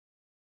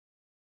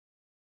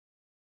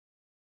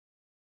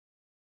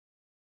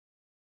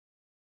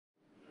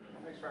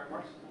very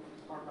much. We'll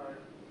start by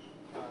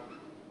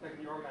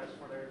thanking the organizers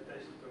for their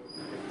invitation to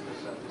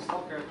give this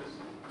talk here at this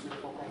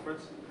beautiful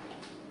conference.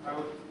 I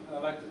would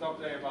like to talk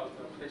today about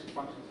the partition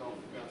functions of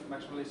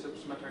maximally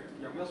supersymmetric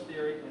Young-Mills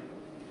theory in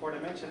 4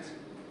 dimensions.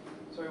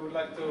 So we would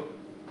like to,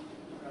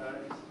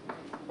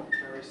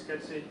 very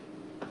sketchy,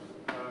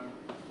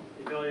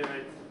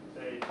 evaluate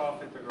a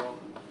path integral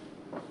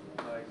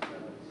like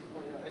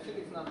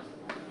actually it's not.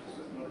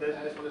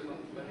 This one is not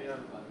maybe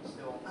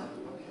still.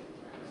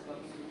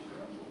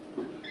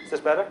 Is this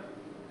better?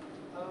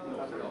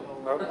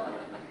 No.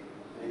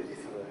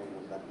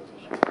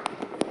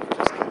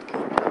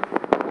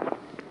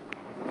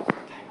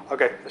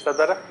 Okay, is that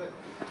better?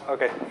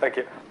 Okay, thank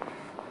you.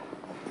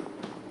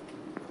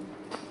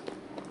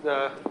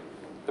 The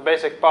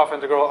basic path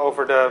integral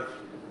over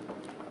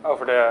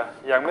the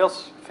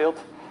Young-Mills field.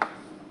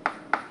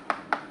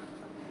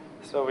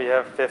 So we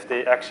have if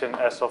the action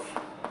S of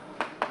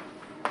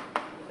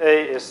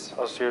A is,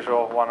 as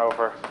usual, 1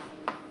 over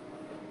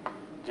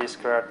g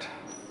squared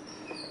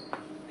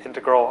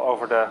integral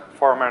over the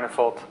 4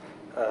 manifold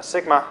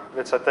sigma,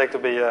 which I take to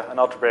be an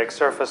algebraic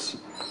surface,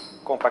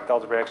 compact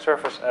algebraic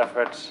surface, f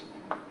wedge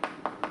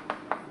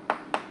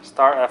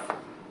star f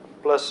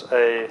plus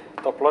a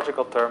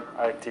topological term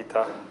I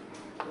theta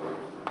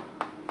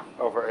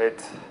over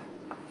 8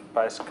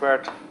 pi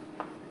squared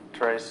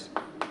trace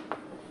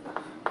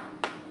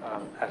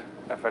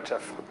f wedge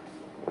f.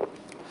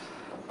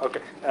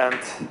 Okay, and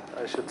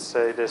I should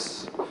say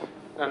this,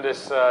 and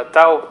this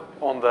tau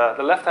on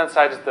the left-hand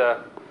side is the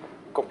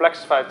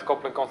complexified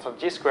coupling constant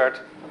g squared,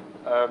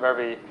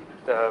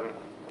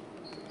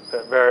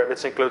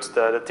 which includes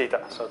the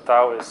theta. So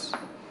tau is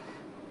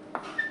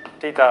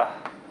theta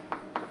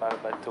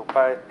divided by 2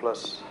 pi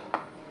plus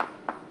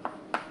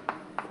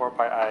 4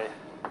 pi I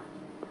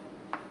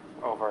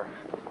over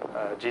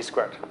g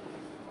squared.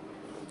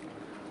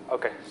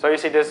 Okay, so you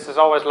see this is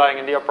always lying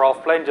in the upper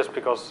half plane just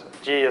because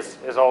g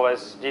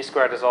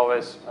squared is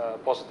always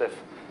positive.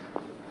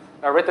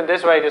 Now written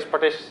this way, this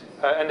partition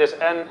and this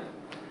n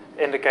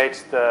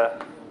indicates the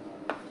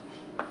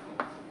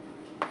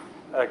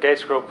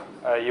gauge group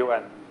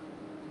un.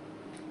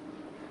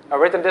 Now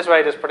written this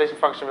way, this partition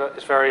function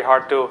is very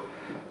hard to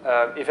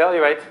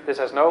evaluate. This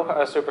has no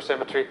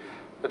supersymmetry,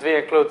 but we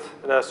include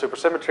the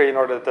supersymmetry in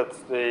order that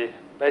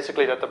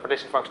basically the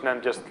partition function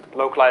then just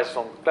localizes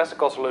on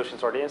classical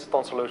solutions or the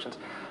instanton solutions.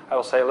 I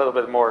will say a little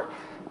bit more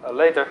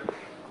later.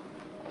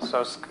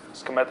 So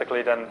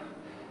schematically then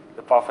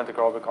the path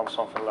integral becomes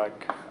something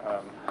like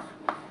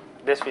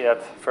this we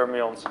add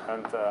fermions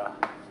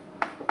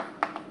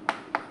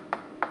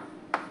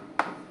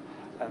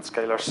and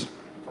scalars.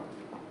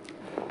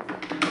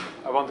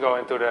 I won't go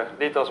into the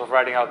details of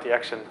writing out the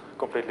action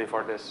completely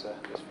for this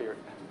theory.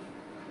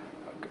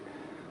 Okay.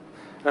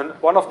 And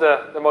one of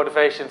the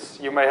motivations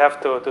you may have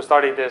to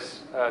study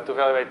this, to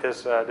evaluate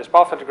this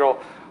path integral,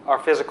 are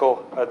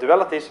physical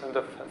dualities, and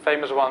the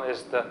famous one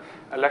is the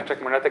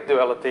electric-magnetic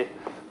duality.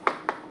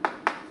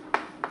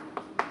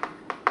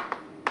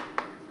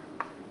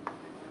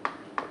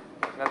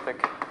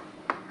 Magnetic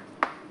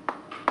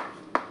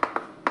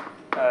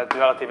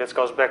duality, which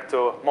goes back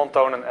to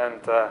Montonen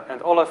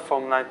and Olive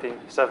from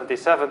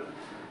 1977,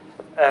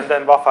 and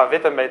then Waffa and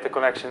Witten made the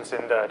connections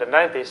in the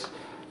 90s.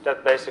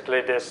 That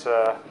basically this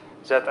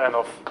Zn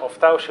of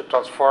tau should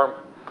transform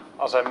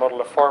as a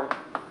modular form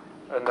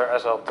under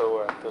SL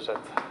to Z.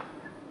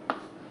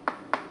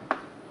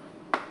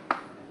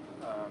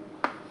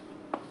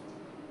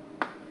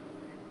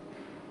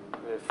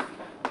 With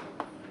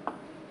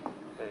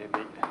A, B,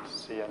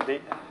 C, and D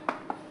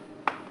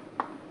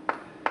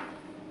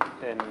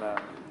in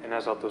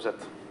SL to Z.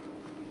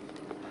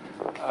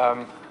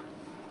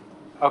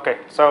 Okay,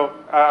 so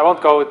I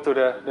won't go into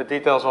the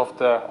details of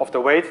the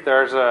weight.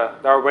 There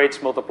are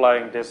weights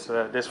multiplying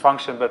this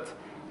function, but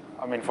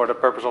I mean for the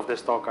purpose of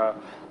this talk,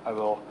 I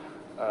will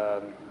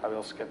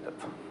skip that.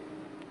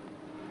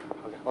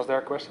 Okay, was there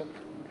a question?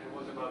 It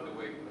was about the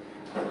weight.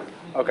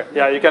 Okay,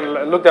 yeah, you can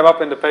look them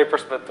up in the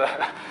papers, but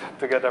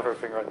to get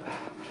everything right.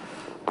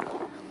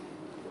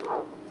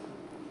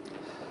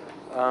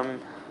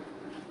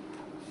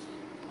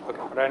 Okay,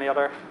 are there any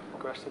other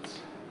questions?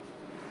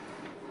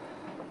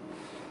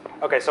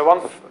 Okay, so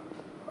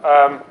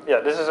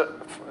this is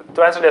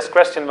to answer this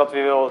question. What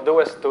we will do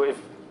is to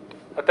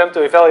attempt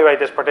to evaluate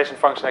this partition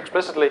function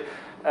explicitly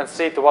and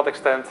see to what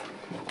extent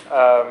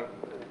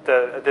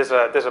this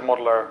is a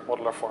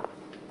modular form.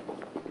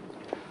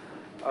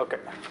 Okay.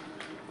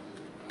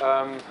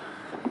 And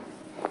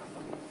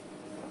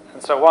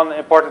so one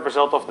important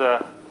result of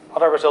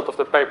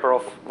the paper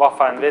of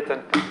Waffa and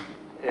Witten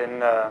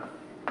in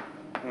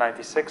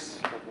 96.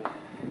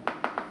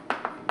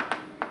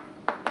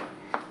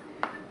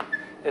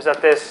 Is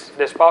that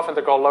this path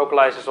integral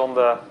localizes on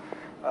the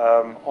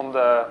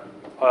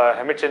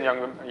Hermitian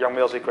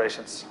Young-Mills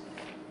equations.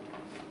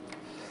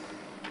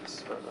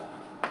 So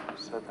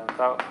Z and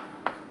tau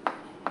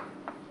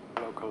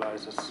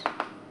localizes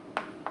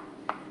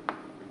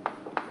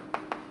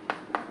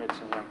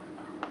Hermitian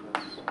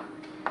Young-Mills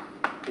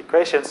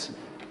equations.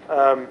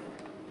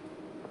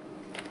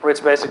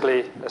 which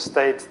basically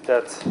states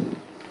that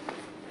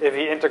if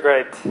we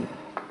integrate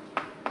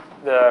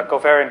the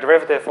covariant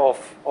derivative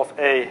of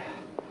A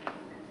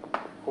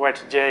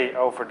wedge J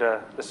over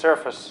the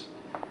surface,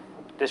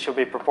 this should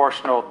be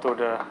proportional to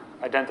the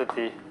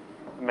identity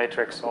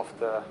matrix of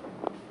the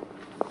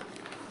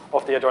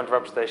adjoint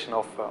representation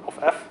of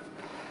F.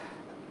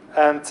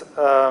 And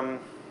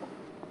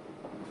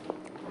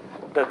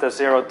that the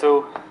 0,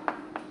 2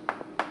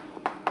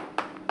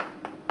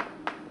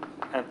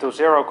 and 2,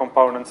 0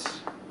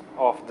 components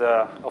of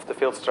the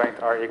field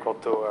strength are equal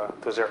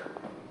to 0.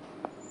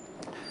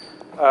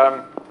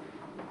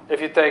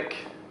 If you take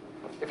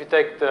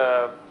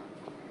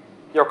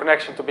your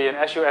connection to be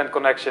an SUN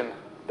connection,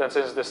 then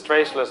since this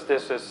traceless,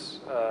 this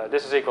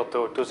is equal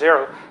to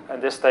 0,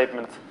 and this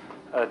statement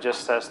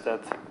just says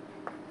that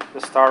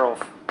the star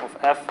of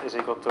F is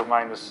equal to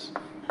minus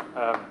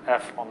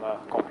F on the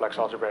complex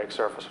algebraic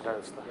surface. So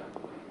that's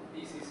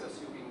this is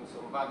assuming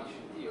some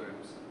vanishing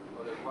theorems.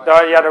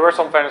 There were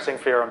some vanishing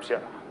theorems,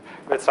 yeah,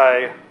 which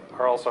I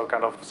are also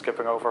kind of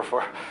skipping over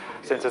for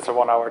since it's a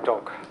 1-hour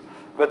talk.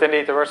 But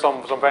indeed, there were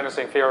some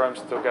vanishing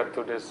theorems to get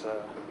to this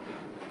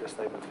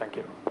statement. Thank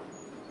you.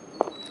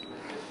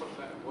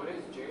 What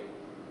is J?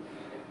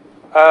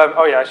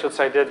 Oh yeah, I should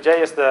say that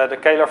J is the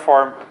Kähler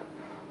form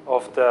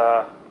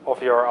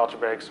of your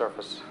algebraic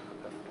surface.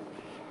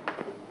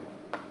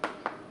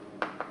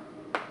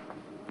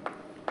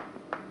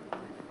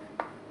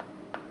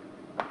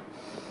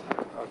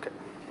 Okay.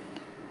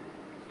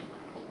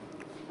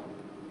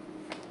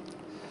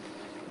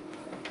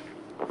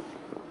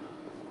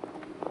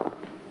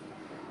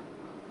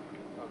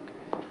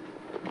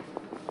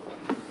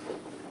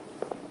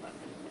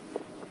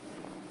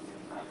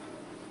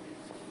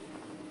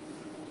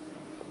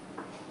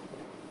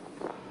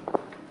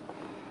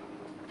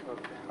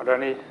 Are there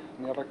any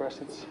other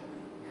questions?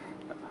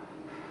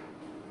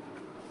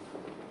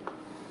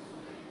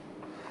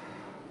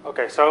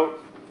 Okay, so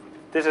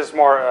this is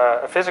more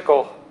a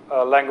physical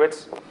language.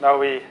 Now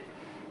we,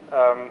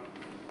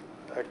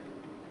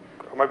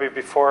 maybe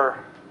before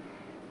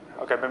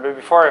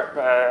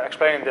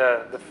explaining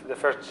the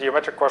first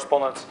geometric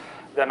correspondence,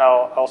 then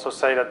I'll also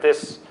say that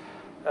this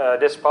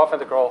path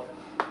integral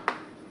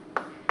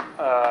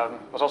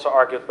was also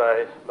argued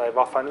by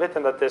Waff and Witt,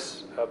 and that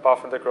this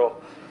path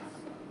integral,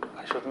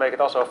 I should make it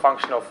also a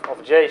function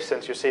of J,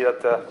 since you see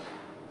that the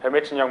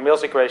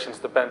Hermitian-Young-Mills equations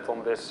depend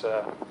on this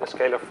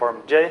scalar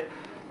form J,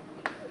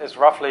 is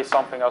roughly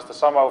something as the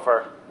sum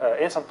over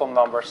instanton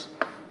numbers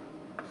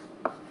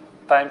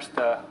times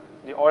the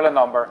Euler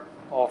number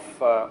of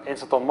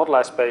instanton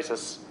moduli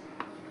spaces,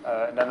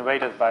 and then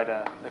weighted by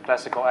the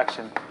classical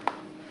action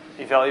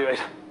evaluated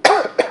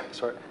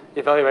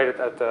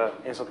at the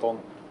instanton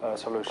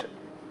solution.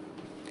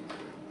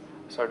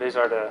 So these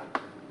are the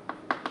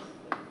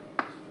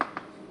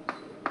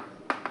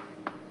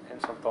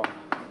instanton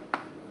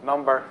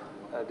number.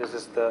 This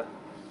is the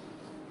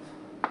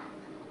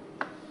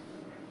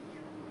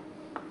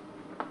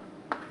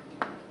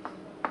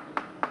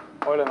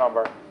Euler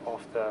number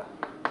of the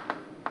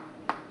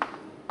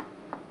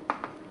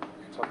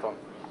instanton.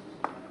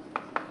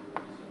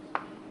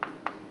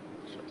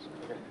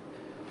 Okay.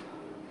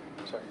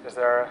 Sorry, is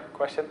there a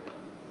question?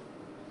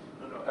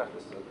 No. At the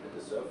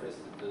surface,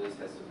 this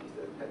has to be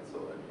the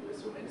tensor, and you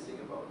assume anything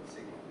about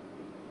sigma.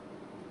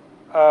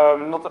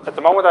 Not at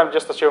the moment. I'm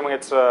just assuming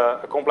it's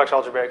a complex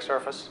algebraic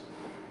surface,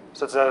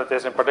 such that it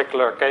is in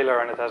particular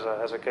Kähler and it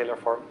has a Kähler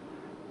form.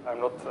 I'm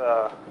not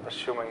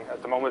assuming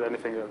at the moment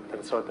anything that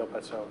it's so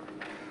tilted. So.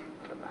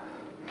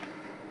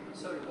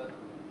 Sorry, but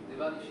the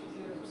vanishing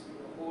theorems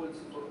holds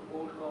for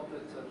all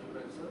complex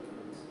algebraic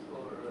surfaces,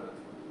 or?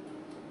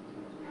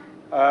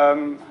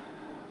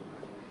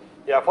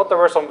 Yeah, I thought there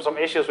were some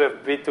issues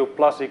with V2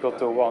 plus equal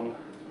to 1.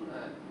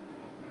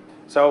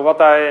 So what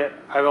I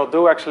will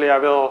do actually, I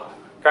will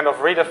kind of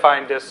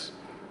redefine this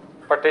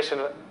partition.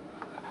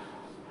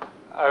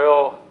 I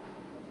will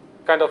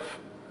kind of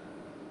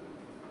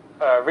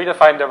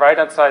redefine the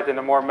right-hand side in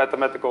a more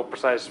mathematical,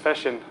 precise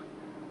fashion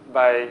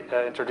by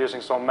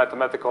introducing some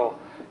mathematical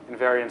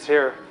invariance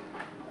here,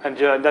 and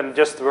then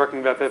just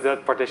working with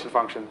that partition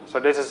function. So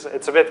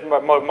it's a bit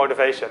more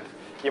motivation.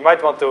 You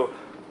might want to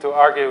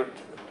argue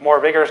more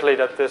vigorously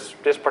that this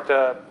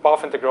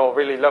path integral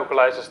really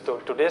localizes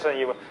to this, and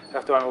you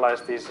have to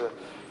analyze these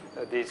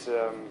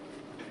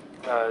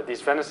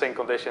vanishing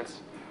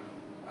conditions.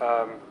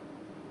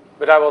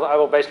 But I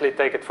will basically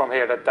take it from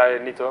here that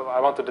I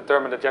want to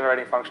determine the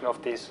generating function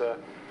of these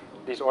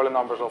Euler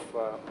numbers of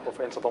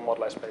instanton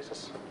moduli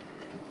spaces.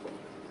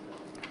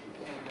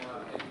 And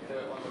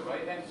on the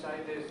right hand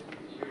side, this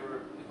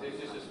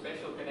is a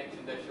special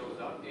connection that shows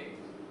up.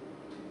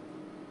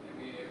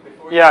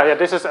 Yeah.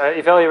 This is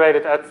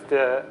evaluated at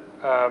the.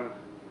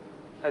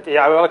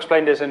 I will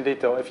explain this in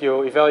detail. If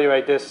you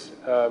evaluate this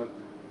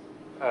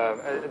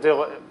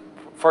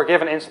for a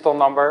given instanton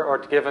number or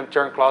a given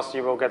Chern class,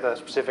 you will get a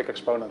specific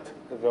exponent.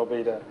 It will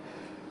be the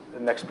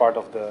next part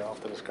of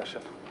the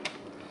discussion.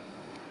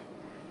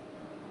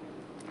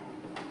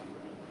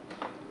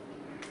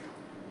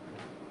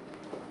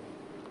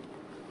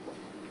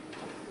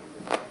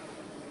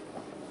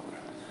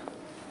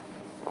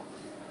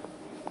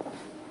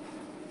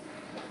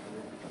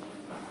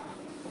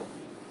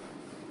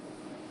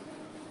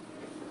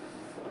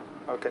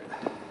 Okay.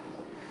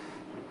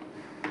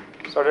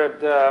 So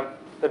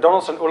the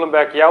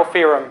Donaldson-Uhlenbeck-Yau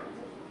theorem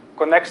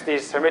connects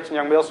these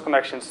Hermitian-Young-Mills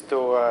connections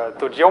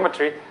to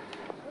geometry,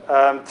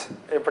 and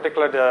in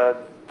particular to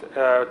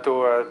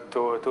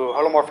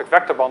holomorphic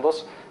vector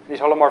bundles. These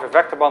holomorphic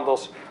vector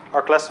bundles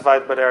are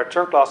classified by their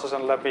Chern classes,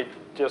 and let me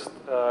just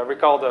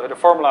recall the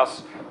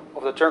formulas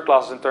of the Chern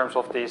classes in terms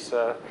of these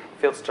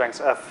field strengths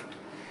F.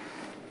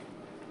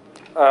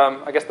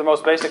 I guess the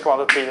most basic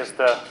quantity is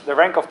the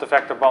rank of the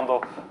vector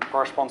bundle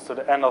corresponds to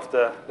the n of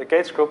the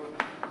Gates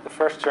group. The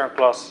first Chern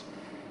class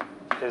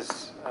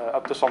is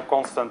up to some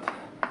constant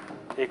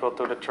equal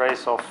to the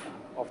trace of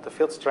the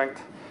field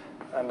strength,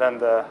 and then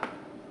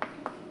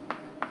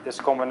this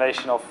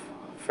combination of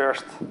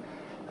first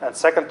and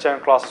second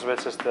Chern classes,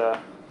 which is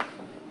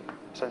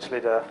essentially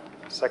the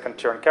second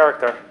Chern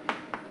character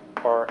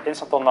or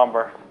instanton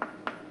number,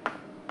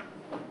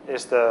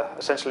 is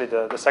essentially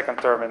the second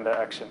term in the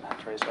action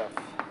trace F,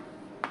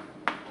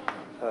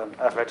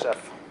 F wedge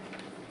F.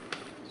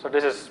 So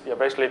this is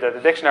basically the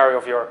dictionary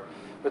of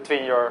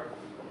between your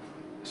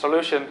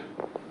solution,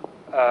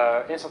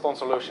 instanton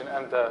solution,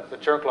 and the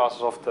Chern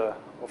classes of the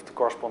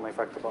corresponding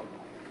vector bundle.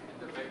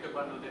 The vector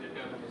bundle they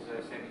determine is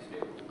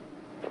semi-stable.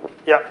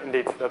 Yeah,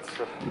 indeed. That's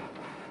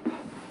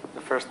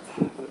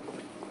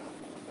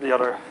the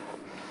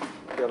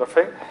other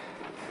thing.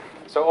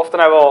 So often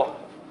I will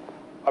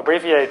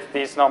abbreviate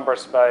these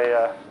numbers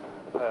by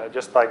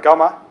just by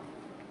gamma.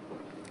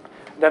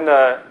 Then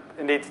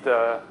indeed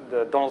the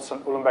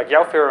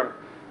Donaldson-Uhlenbeck-Yau theorem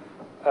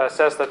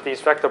says that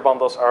these vector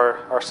bundles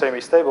are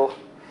semi-stable.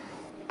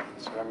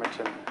 So I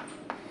mentioned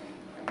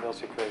in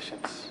Mills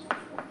equations.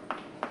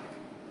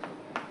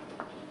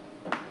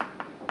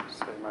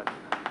 Semi-stable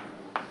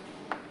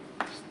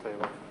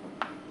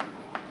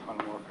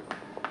homomorphic.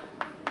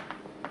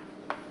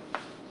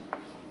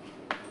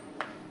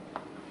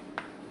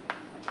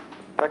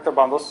 Vector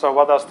bundles. So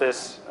what does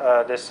this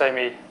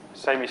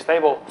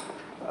semi-stable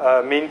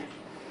mean?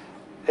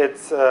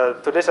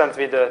 To this end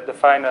we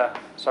define a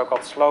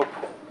so-called slope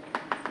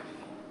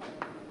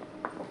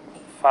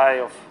phi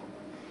of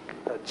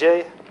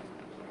j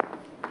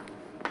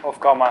of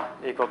gamma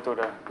equal to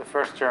the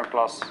first Chern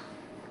class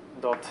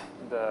dot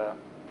the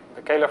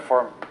Kähler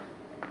form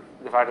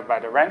divided by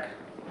the rank.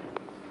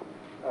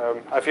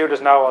 I view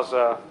this now as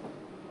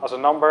a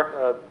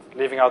number,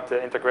 leaving out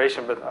the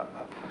integration, but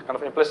kind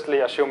of implicitly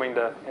assuming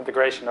the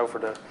integration over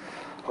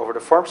the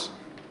forms.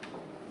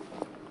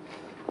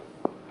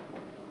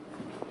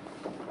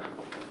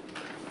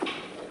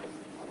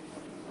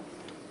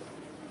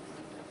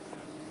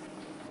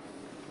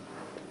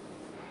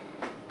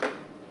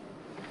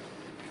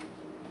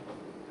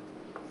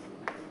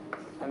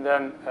 And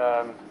then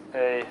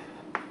a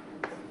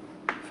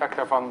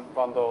vector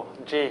bundle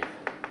G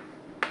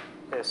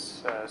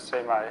is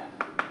semi-stable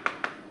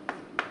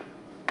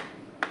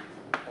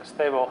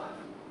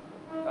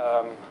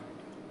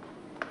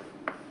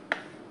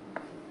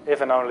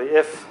if and only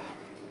if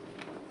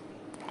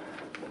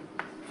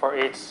for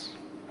each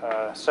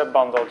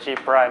subbundle G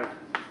prime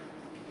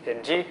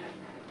in G,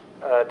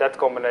 that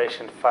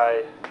combination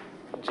phi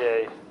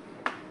j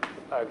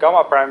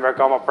gamma prime, where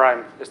gamma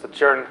prime is the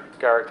Chern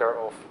character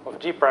of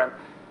G prime,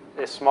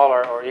 is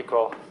smaller or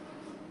equal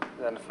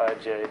than phi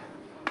j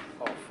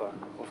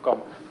of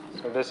gamma.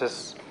 So this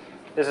is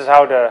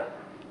how the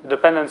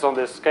dependence on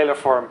this scalar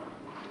form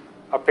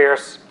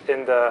appears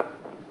in the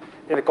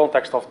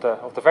context of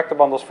the vector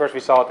bundles. First,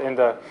 we saw it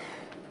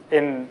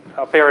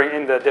appearing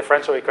in the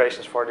differential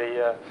equations for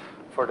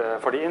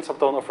the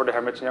instanton or for the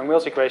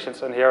Hermitian-Young-Mills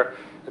equations, and here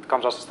it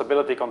comes as a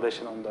stability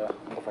condition on the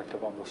vector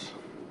bundles.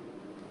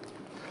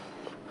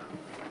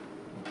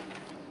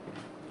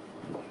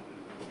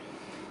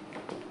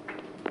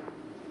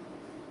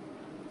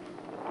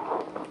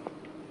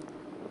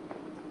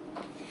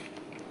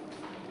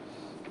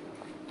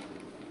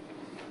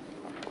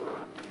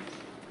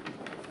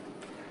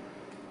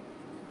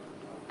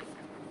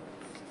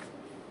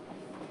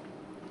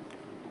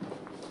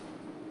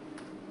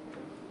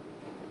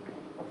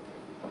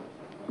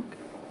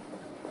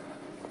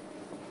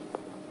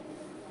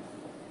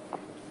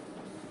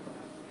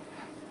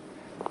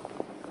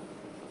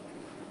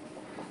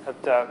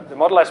 The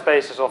moduli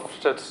spaces of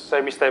such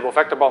semi-stable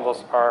vector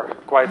bundles are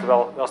quite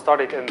well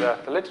studied in the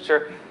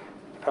literature,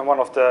 and one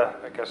of the,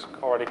 I guess,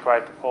 already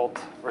quite old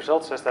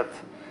results is that,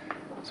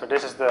 so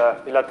this is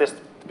we let this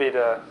be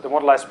the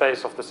moduli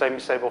space of the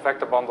semi-stable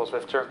vector bundles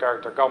with Chern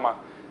character gamma,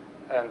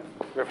 and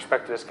with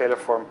respect to the scalar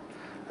form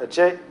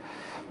J.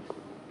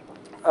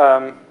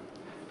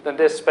 Then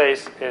this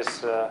space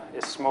is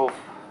smooth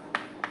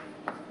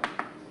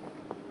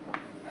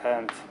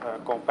and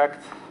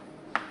compact.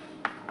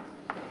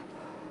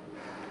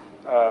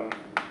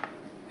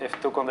 If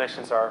two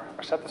conditions are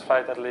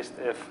satisfied, at least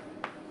if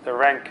the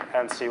rank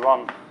and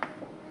C1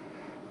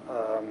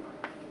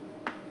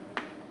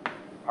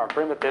 are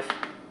primitive.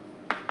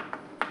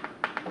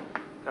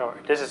 No,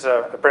 this is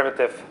a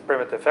primitive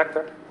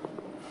vector.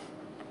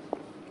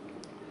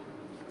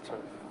 Sorry,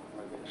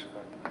 maybe I should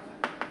write that.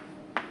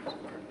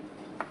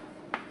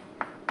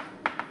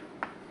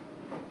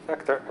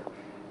 Vector.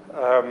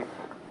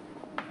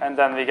 And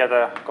then we get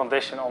a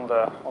condition on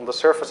the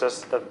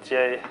surfaces that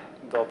J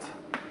dot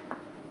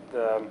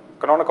the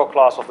canonical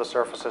class of the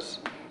surfaces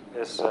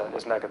is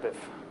negative.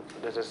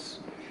 This is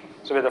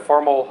so with a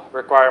formal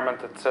requirement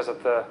that says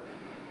that the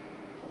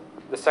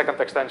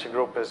second extension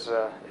group is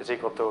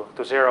equal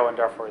to 0, and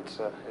therefore it's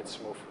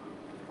smooth.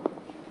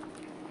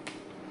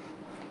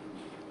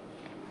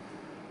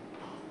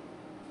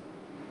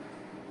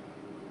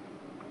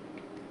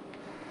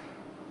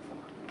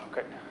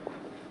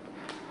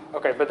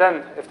 Okay, but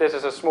then if this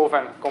is a smooth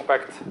and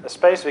compact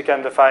space, we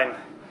can define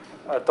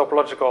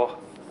topological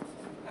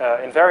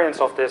invariance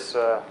of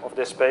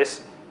this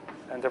space,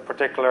 and in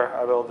particular,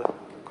 I will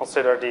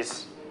consider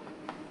these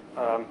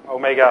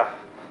omega,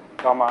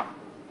 gamma,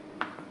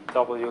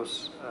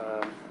 w's,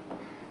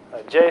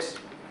 j's,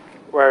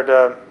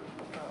 where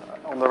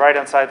on the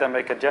right-hand side I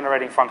make a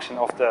generating function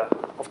of the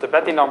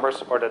Betti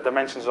numbers, or the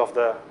dimensions of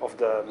the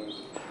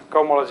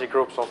cohomology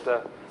groups of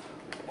the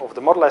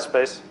moduli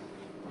space.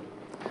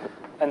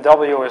 And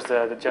W is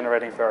the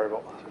generating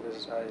variable. So this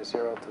is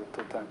I0 to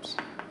 2 times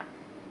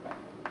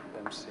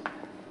MC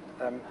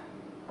M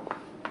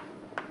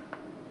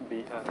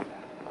B N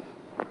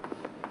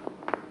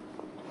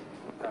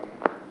M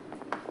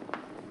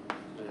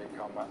J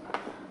gamma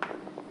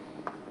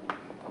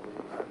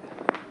W I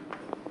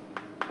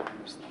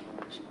times the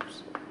dimension of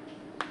C.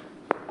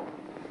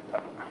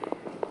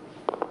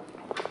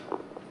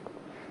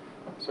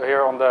 So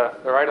here on the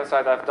right-hand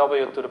side I have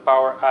W to the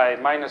power I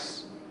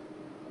minus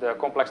the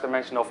complex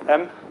dimension of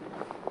M,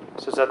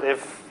 such that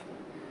if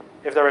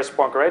there is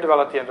Poincare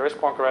duality, and there is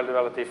Poincare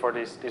duality for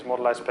these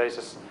moduli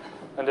spaces,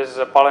 and this is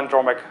a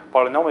palindromic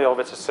polynomial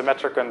which is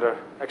symmetric under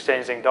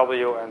exchanging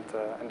W and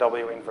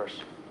W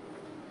inverse.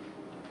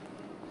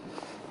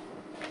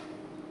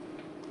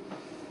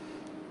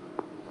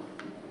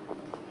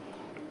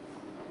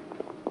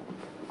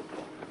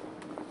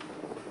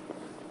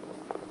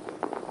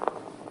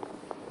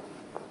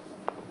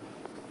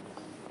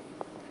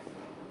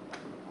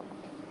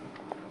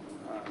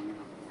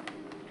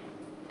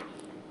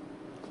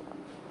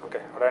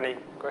 Are there any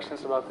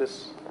questions about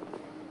this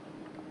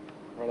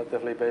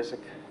relatively basic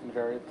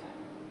invariant?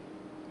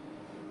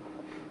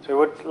 So we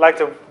would like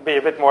to be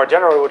a bit more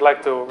general. We would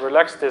like to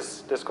relax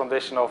this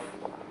condition of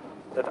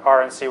that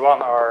R and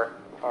C1 are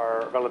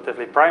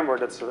relatively prime, or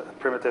that's a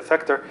primitive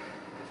vector.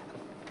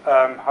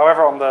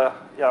 However, on the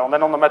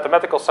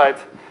mathematical side,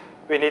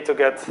 we need to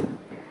get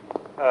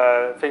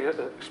things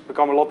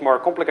become a lot more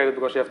complicated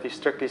because you have these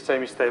strictly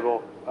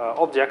semi-stable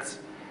objects.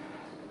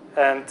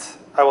 And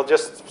I will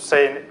just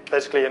say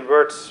basically in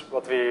words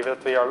what we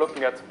are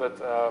looking at, but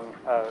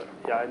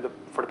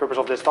for the purpose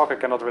of this talk, I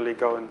cannot really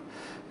go in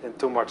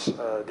too much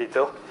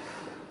detail.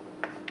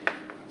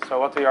 So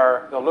what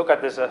we'll look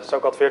at is a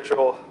so-called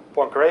virtual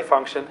Poincare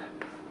function,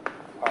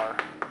 R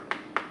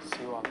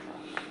C1,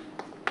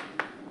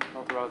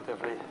 not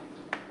relatively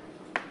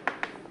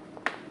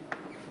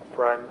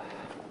prime.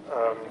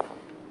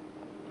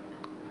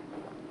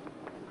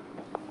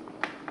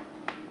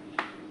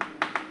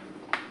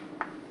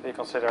 We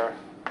consider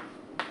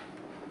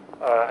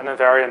an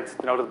invariant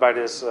denoted by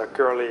this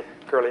curly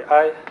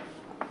I,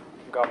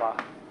 gamma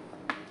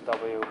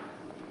W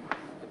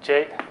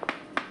J.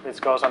 This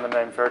goes under the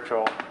name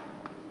virtual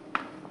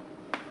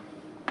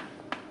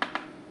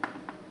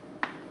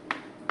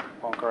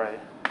Poincare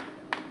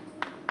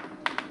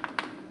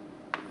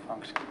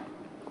function.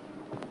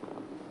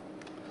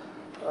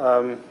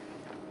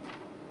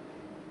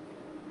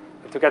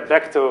 To get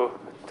back to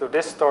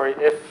this story,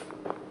 if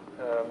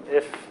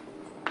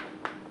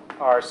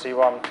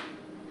RC1,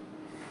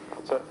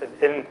 so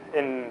in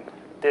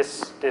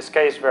this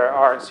case where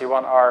R and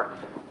C1 are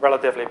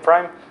relatively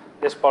prime,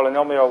 this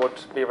polynomial would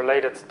be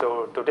related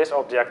to this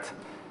object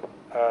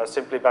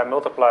simply by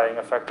multiplying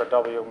a factor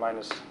W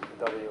minus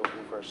W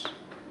inverse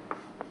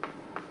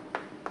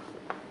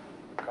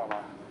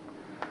gamma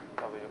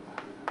W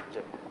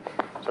J.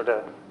 So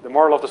the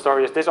moral of the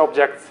story is this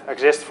object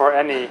exists for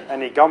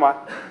any gamma,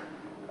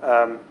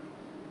 and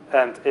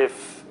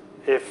if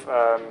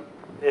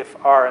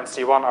R and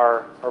C1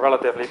 are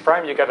relatively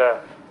prime, you get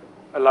a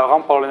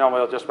Laurent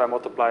polynomial just by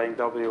multiplying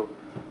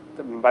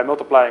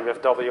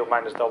with W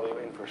minus W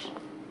inverse.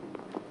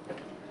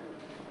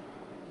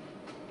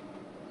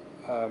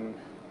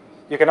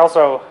 You can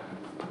also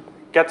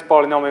get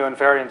polynomial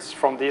invariance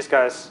from these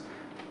guys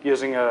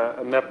using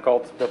a map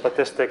called the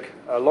Patistic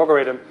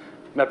logarithm,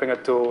 mapping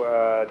it to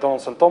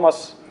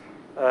Donaldson-Thomas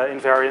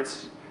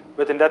invariance.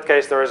 But in that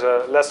case, there is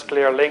a less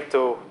clear link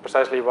to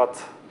precisely what.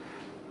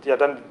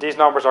 Then these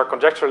numbers are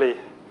conjecturally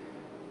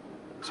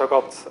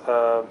so-called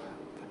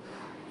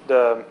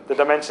the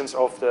dimensions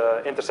of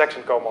the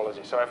intersection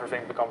cohomology. So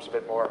everything becomes a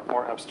bit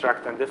more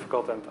abstract and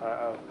difficult, and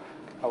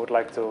I would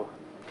like to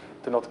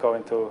not go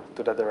into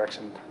that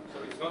direction.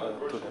 So it's not a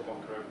virtual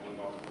Poincare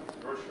polynomial. It's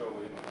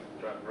virtual in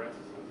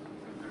parentheses.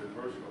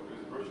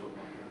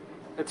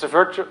 It's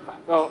virtual.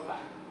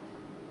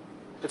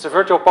 It's a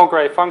virtual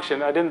Poincare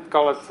function. I didn't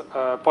call it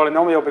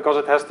polynomial because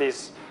it has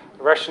these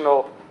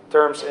rational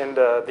terms in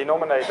the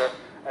denominator,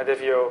 and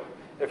if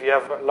if you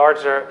have a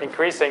larger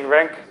increasing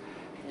rank,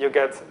 you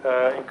get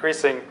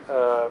increasing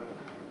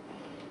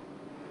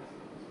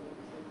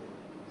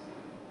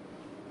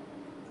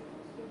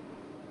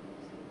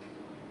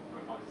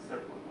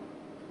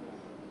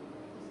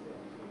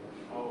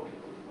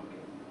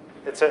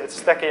it's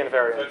a stacky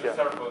invariant. Yeah.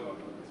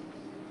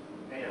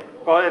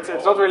 Well, it's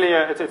not really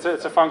it's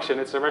a function.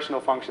 It's a rational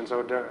function.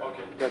 So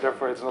yeah,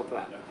 therefore it's not.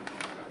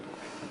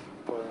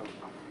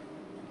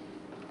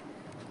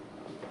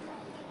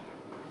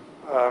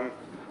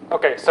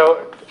 Okay,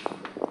 so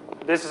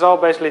this is all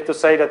basically to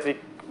say that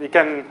we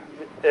can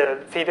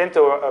feed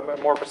into a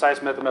more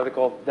precise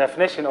mathematical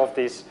definition of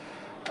these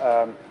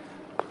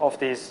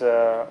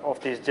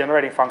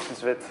generating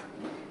functions with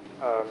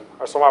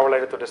are somehow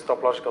related to this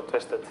topological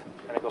twisted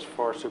n equals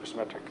 4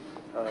 supersymmetric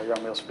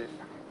Young-Mills field.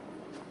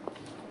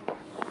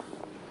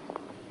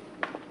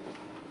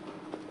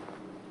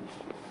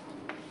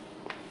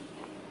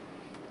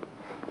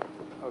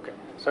 Okay,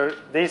 so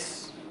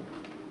this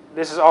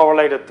is all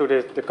related to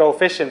the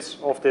coefficients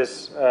of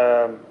this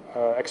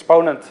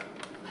exponent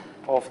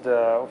of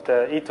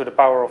the e to the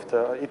power of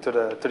the e to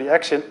the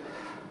action.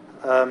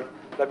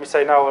 Let me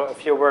say now a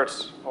few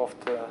words of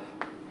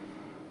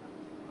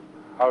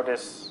how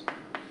this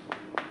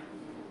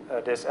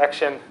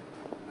action,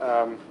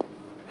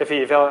 if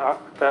we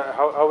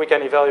how we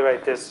can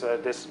evaluate this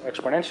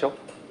exponential.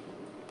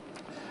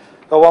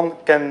 Well, one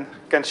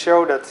can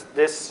show that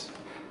this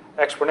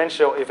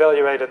exponential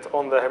evaluated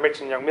on the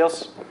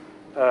Hermitian-Young-Mills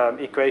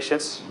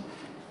equations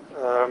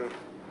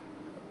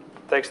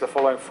takes the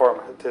following form.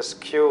 It is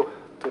q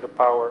to the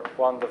power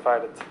 1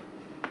 divided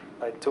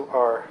by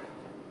 2r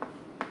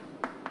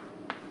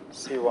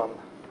c1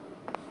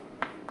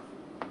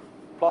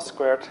 plus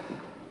squared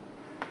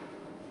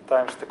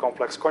times the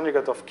complex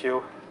conjugate of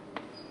q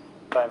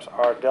times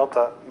r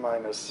delta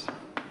minus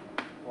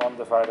 1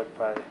 divided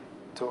by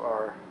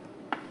 2r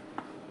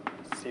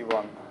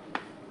c1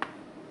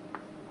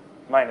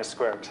 minus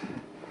squared,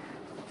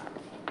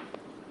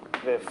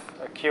 with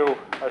a q,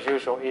 as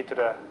usual, e to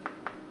the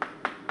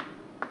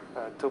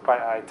 2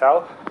 pi I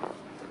tau,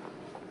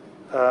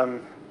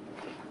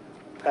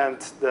 and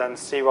then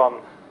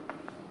c1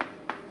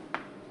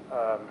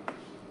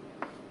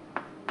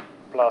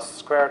 plus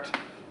squared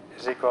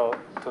is equal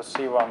to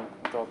c1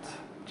 dot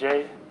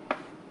j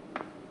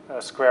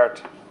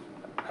squared,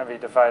 and we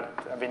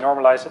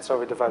normalize it, so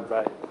we divide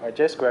by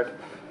j squared,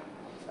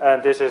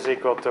 and this is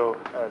equal to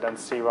then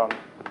c1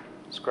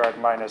 squared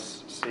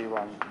minus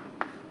c1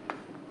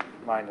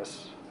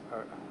 minus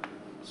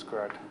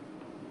squared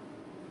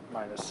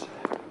minus.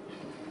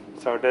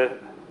 So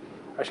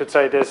I should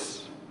say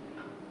this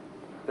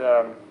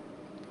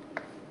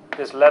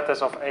this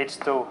lattice of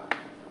H2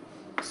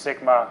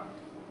 sigma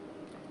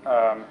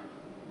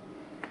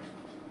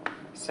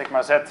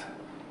sigma z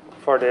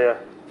for the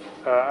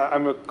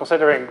I'm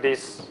considering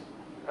these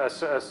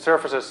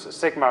surfaces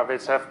sigma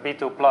which have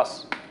B2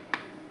 plus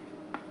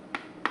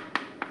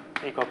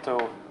equal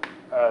to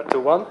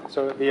 1.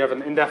 So we have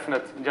an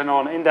indefinite, in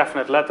general, an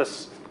indefinite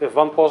lattice with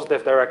one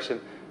positive direction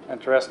and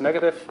the rest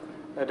negative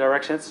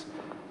directions.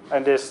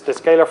 And this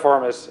scalar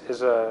form is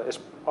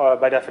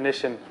by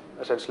definition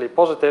essentially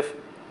positive,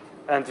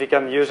 and we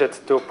can use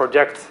it to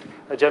project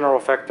a general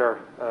vector,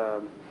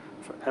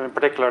 and in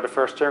particular the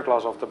first Chern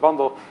class of the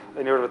bundle,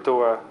 in order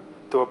to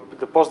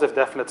the positive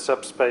definite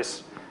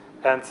subspace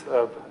and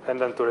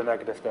then to the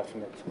negative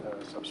definite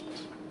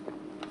subspace.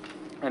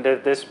 And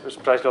this is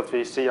precisely what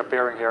we see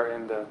appearing here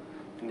in the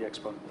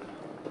exponent.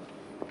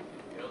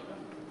 Delta?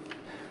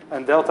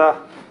 And delta,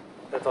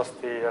 that was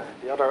the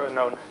other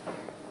unknown.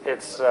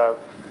 It's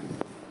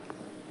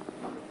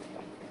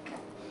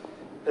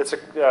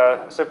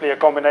simply a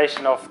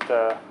combination of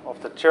the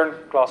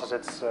Chern classes.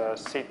 It's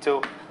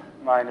C2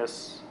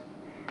 minus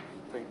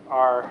I think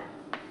R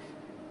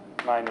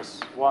minus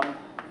 1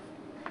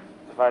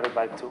 divided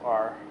by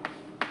 2R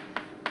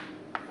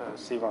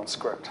C1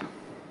 squared.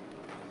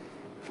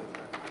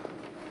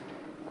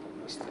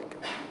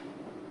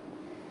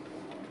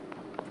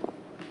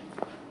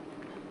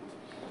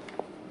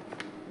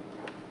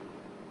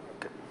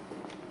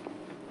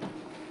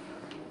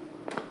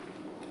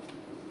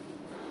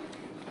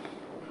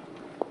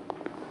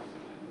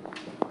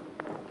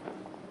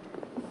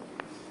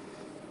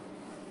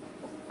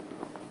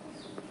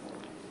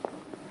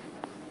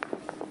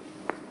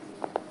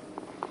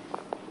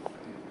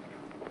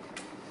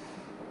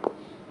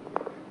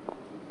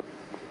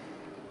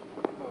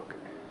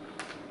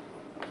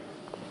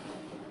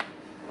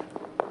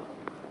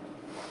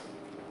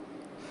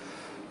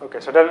 Okay,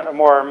 so then a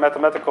more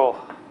mathematical,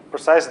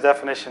 precise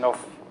definition of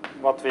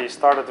what we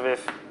started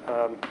with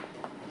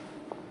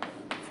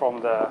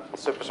from the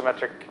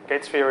supersymmetric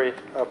gauge theory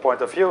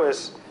point of view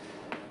is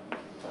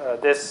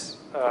this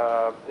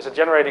is a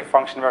generating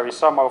function where we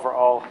sum over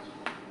all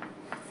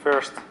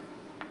first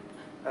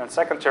and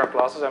second Chern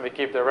classes, and we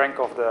keep the rank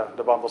of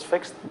the bundles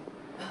fixed.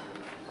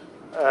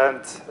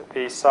 And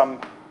we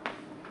sum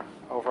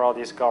over all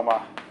these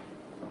gamma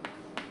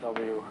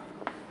w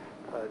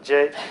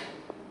j.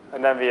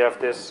 And then we have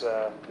this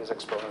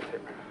exponent here,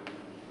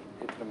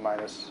 e to the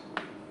minus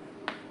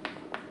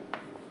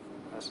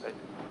SA. Is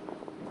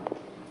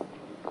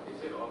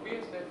it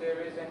obvious that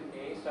there is an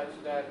A such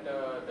that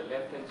the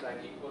left-hand side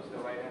equals the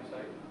right-hand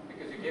side?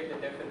 Because you gave the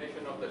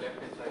definition of the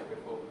left-hand side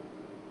before,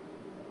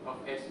 of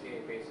SA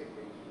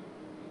basically.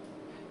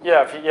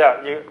 Yeah,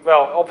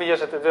 well,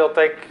 obvious it will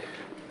take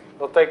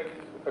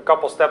a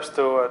couple steps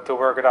to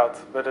work it out,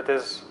 but it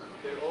is.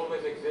 There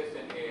always exists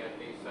an A at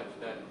least such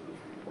that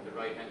the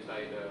right-hand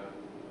side,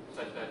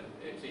 such that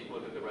it's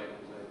equal to the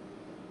right-hand side.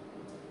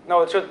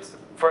 No, it should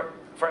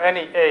for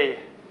any A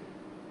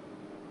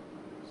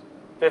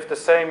with the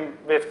same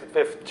with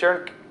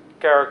Chern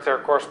character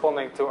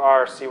corresponding to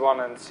R,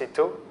 C1, and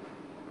C2.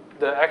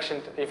 The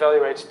action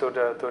evaluates to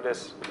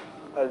this.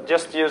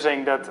 Just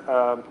using that,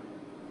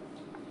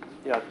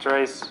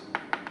 trace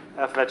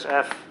f wedge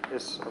f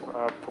is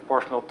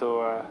proportional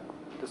to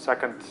the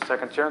second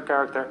Chern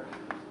character,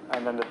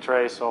 and then the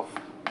trace of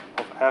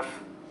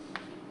f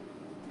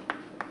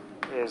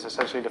is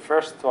essentially the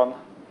first one,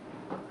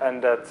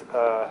 and that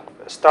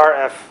star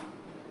f,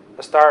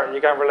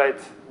 you can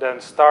relate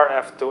then star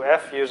f to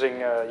f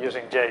using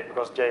J,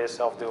 because J is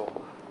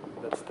self-dual.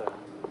 That's the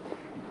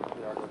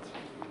argument.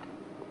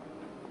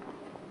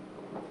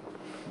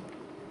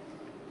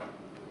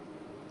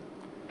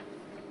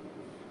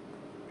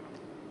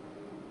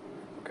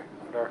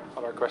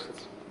 Other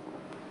questions?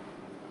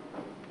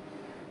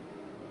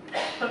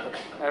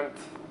 And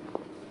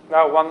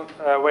now one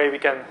way we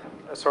can,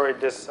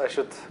 this I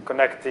should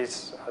connect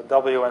these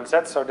W and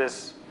Z. So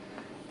this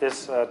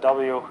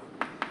W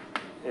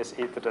is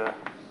e to the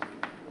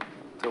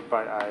 2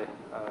 pi I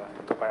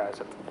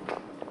Z.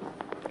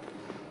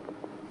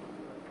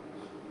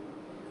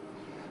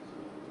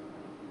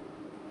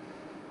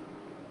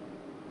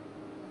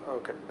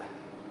 Okay.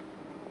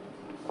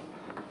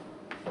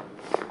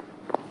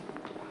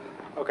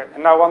 Okay,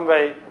 and now one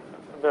way,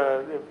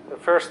 the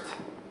first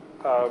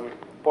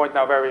point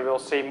now where we will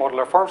see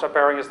modular forms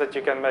appearing is that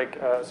you can make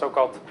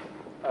so-called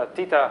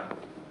theta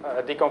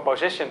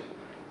decomposition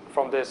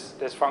from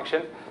this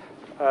function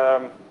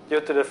due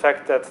to the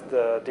fact that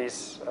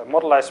these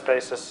moduli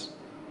spaces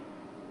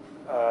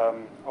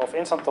of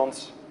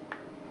instantons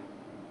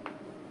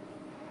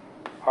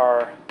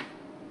are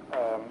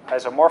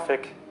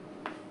isomorphic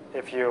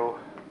if you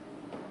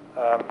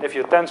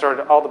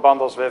tensor all the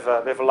bundles with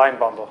a line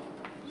bundle.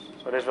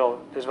 So this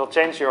will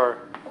change your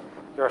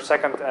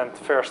second and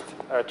first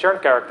Chern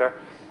character,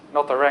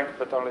 not the rank,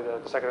 but only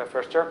the second and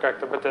first Chern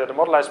character. But the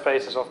moduli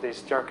spaces of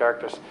these Chern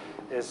characters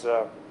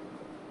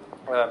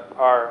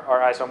are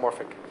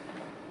isomorphic,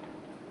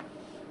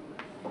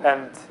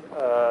 and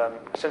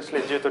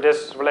essentially due to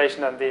this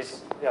relation and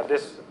these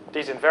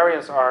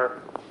invariants are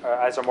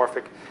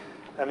isomorphic,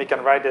 and we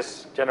can write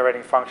this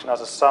generating function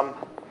as a sum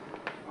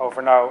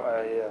over now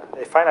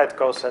a finite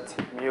coset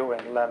mu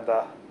and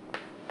lambda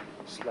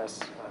slash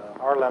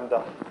r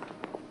lambda,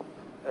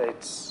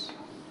 its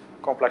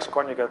complex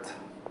conjugate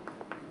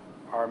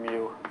r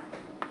mu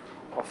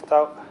of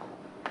tau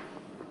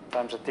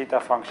times a theta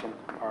function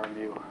r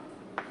mu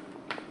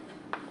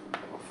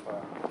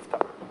of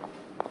tau.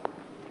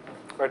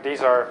 Where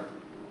these are,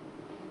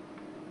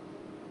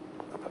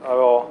 I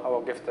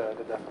will give the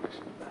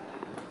definition.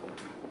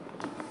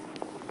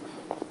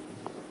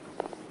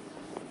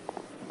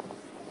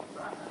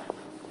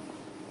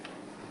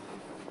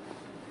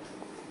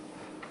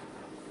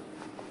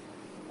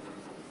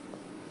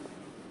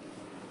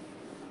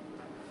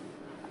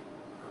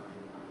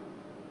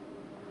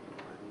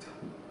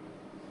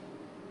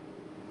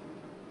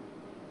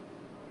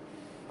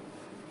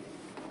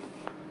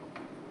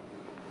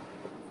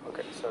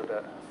 So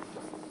the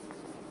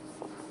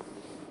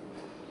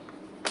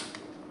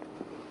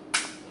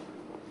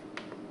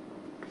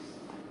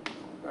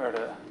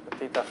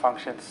theta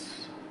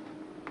functions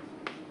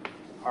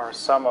are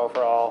sum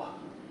over all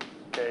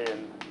k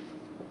and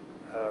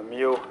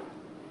mu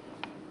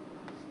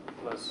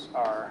plus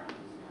r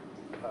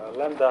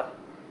lambda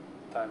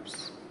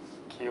times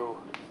q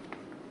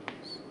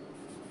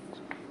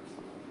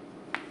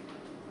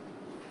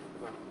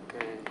k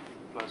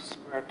plus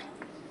squared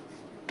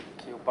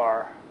q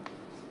bar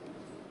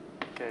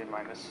k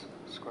minus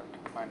squared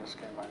minus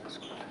k minus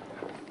squared.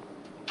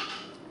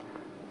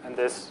 And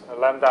this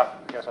lambda,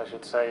 I guess I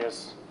should say,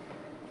 is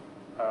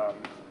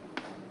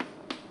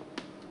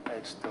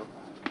h2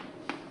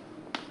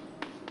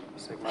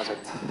 sigma z.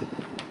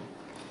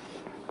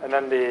 And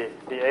then the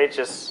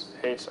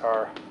h's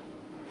are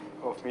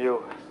of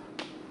mu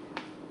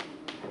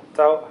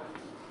tau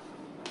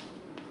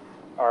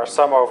are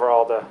sum over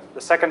all the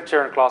second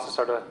Chern classes,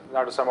 or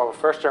now the sum over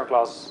first Chern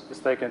classes is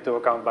taken into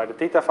account by the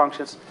theta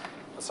functions.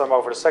 The sum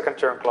over the second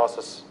Chern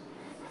classes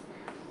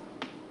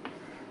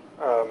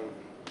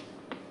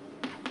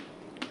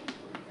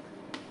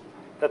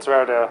that's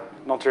where the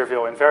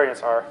non-trivial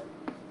invariants are,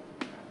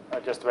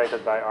 just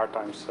weighted by r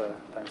times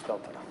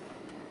delta.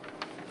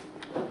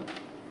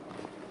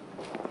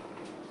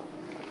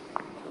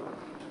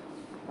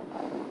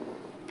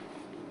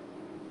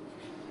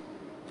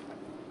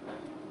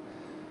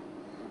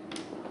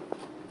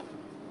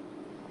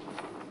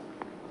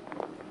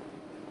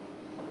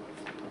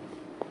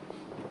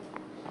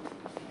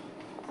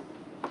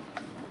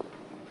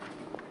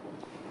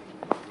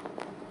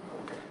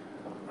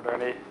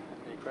 any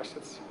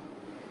questions?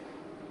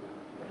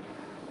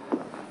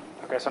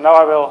 Okay, so now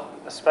I will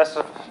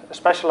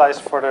specialize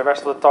for the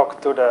rest of the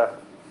talk to the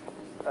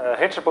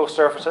Hinchable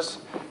surfaces,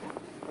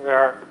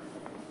 where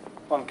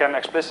one can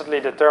explicitly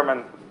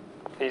determine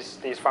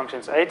these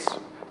functions H,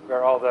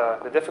 where all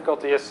the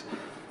difficulty is.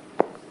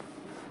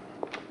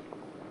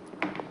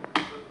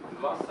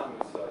 The last sum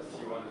is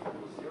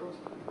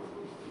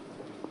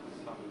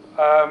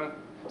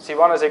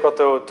C1 is equal to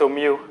 0? C1 is equal to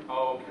mu.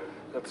 Oh, okay.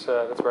 That's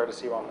where the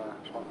C1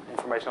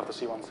 information of the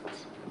C1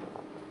 sits.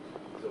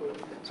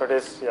 So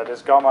this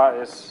gamma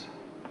is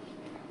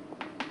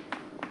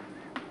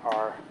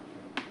R.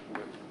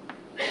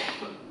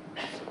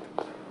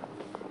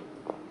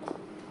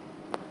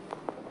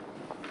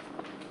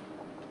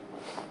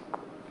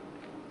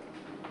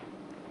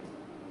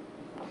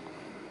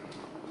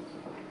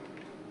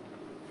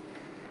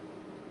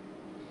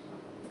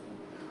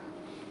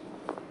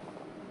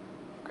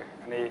 Okay.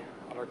 Any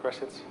other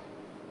questions?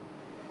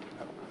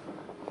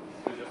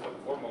 It's just a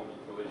formal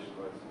relation,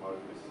 right? Somehow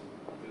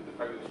the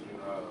fact that you can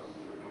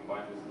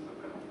combine this is a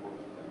kind of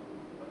formal thing,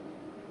 but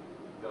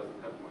it doesn't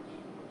have much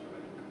of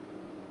anything.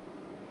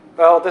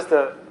 Well,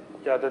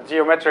 the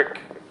geometric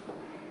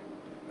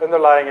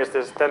underlying is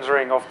this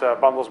tensoring of the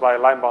bundles by a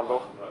line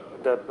bundle.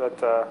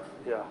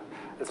 Yeah,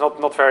 it's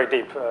not very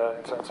deep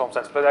in some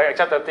sense. But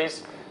except that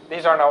these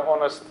are now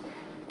honest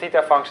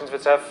theta functions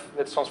which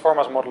transform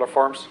as modular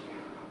forms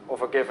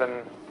of a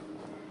given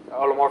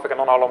holomorphic and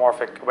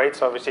non-holomorphic weight.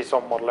 So we see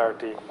some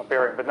modularity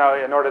appearing. But now,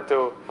 in order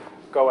to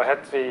go ahead,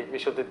 we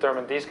should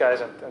determine these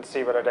guys and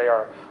see whether they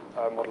are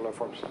modular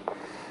forms.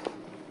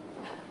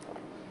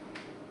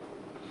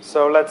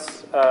 So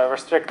let's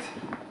restrict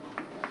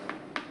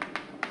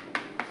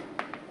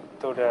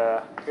to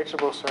the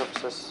Hinchable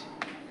surfaces.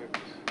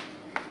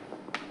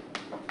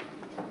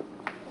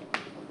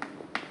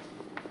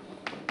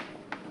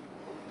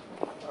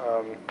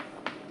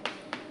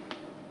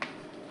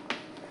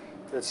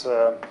 It's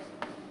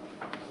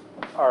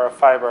our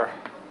fiber.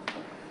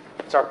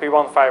 It's our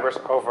P1 fibers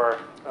over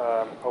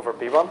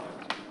P1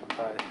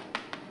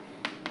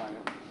 by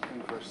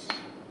inverse.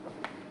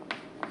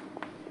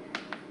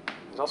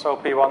 It's also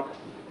P1.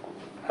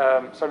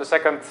 So the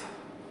second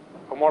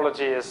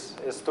homology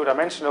is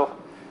two-dimensional,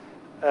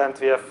 and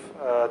we have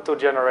two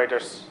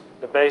generators.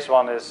 The base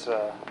one is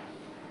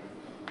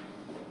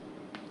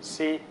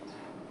C,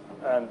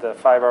 and the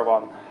fiber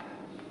one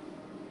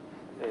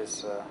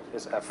is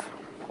F.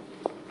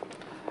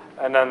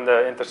 And then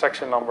the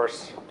intersection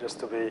numbers, just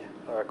to be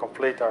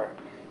complete, are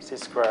C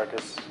squared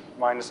is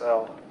minus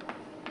L.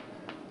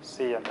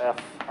 C and F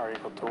are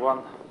equal to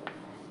 1,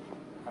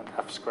 and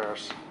F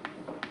squares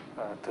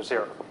to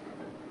 0.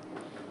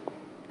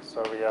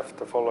 So we have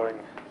the following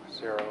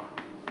 0,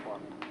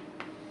 1.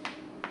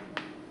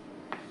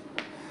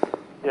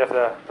 You have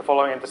the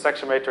following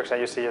intersection matrix,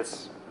 and you see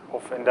it's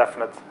of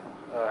indefinite,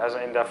 has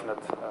an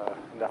indefinite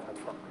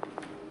form.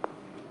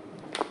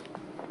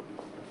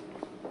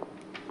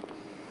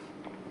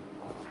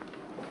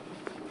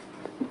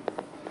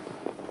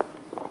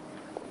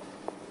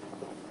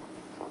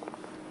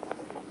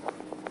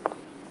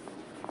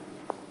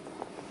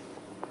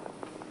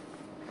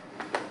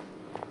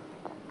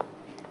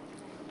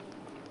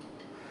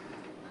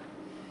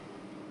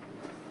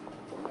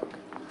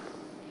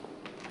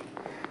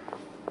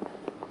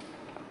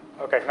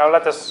 Okay, now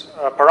let us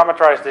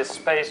parameterize this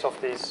space of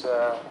these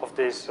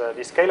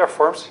scalar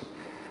forms.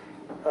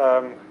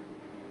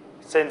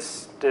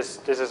 Since this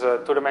is a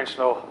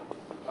two-dimensional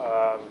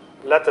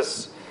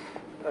lattice,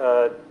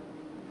 the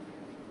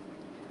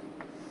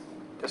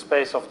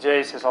space of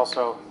J's is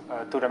also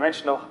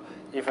two-dimensional.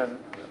 Even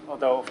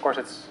although, of course,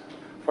 it's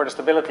for the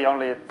stability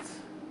only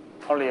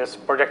as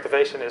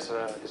projectivation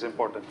is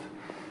important.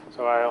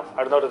 So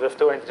I'll note that we have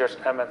two integers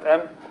m and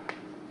m.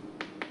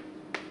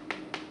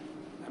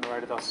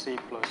 Write it as C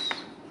plus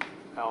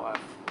LF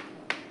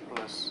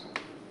plus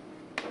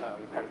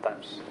n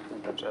times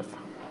F.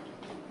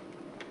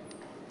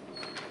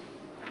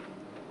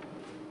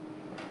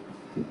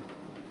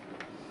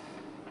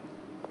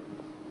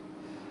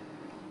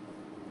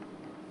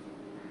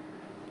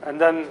 And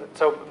then,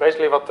 so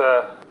basically what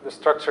the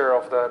structure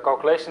of the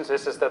calculations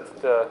is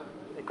that the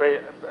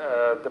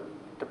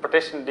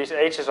partition, these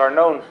H's are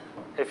known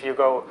if you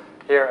go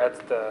here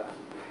at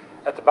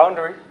the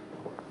boundary.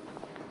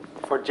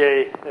 For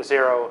J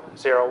 0,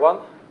 0, 1.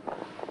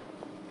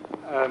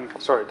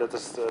 Sorry, that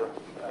is the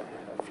I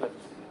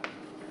flipped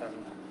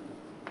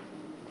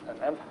an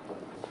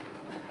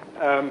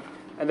M.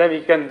 And then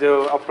we can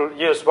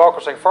use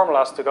Walkersing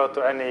formulas to go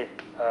to any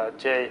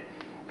J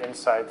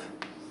inside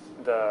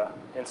the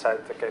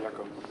Kähler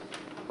cone.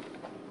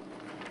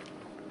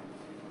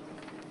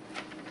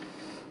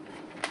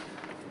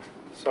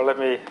 So let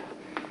me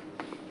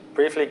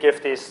briefly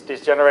give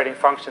these generating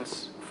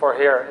functions. For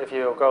here, if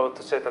you go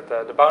to sit at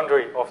the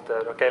boundary of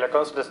the Kähler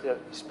cone, so this the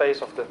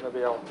space of the,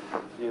 maybe I'll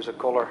use a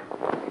color,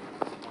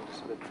 it's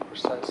a bit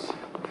precise.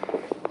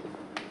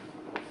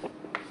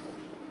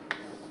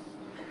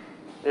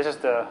 This is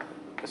the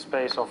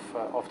space of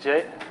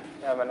J.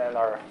 M and N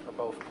are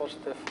both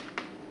positive.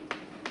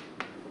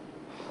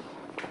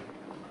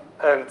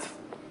 And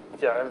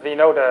yeah, and we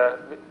know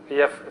we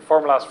have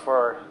formulas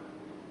for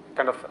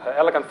kind of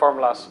elegant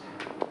formulas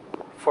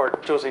for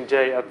choosing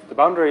J at the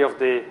boundary of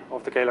the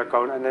Kähler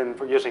cone, and then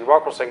for using wall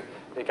crossing,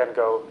 we can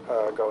go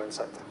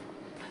inside.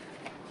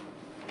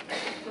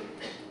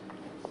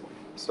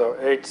 So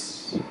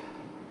H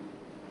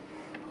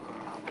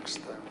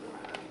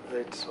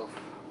of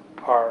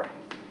R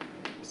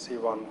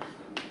C1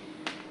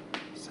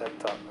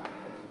 zeta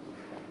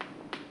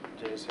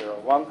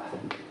J01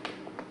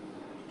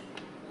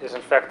 is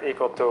in fact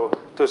equal to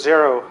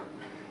 0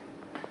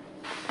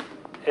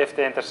 if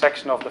the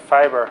intersection of the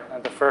fiber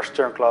and the first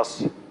Chern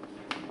class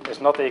is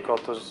not equal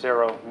to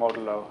 0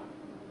 modulo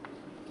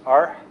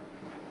R,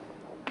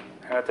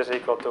 and it is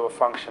equal to a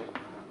function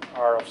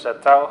R of z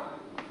tau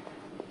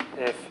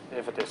if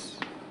it is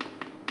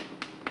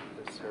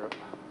 0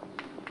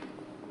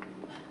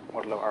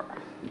 modulo R.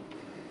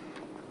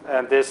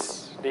 And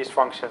these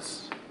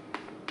functions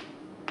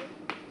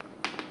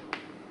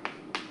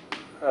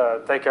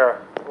take a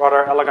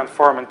rather elegant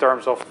form in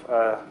terms of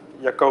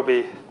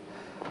Jacobi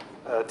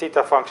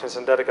theta functions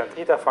and dedicant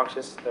eta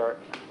functions. They're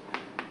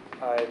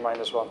I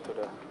minus 1 to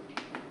the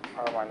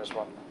R minus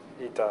 1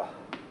 eta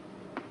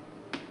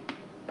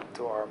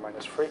to R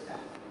minus 3.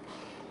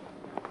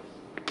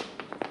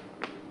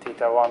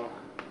 Theta 1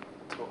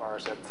 to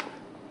RZ.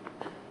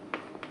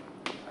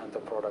 And the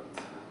product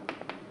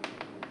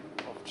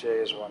of J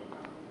is 1.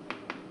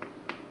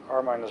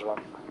 R minus 1.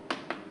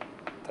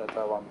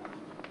 Theta 1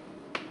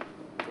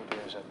 to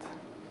DZ.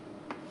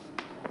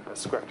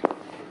 That's squared.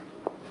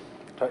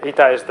 So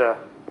eta is the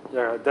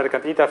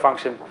dedicant eta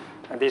function,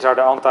 and these are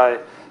the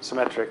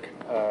anti-symmetric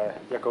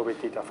Jacobi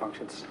theta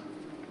functions.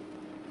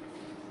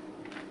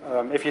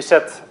 If you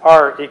set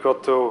R equal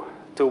to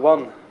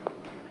 1,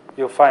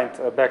 you'll find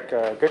a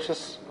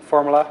Beck-Gutjes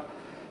formula.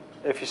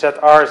 If you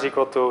set R is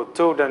equal to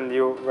 2, then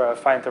you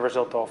find the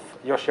result of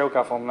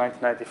Yoshioka from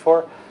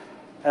 1994.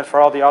 And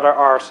for all the other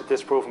R's, it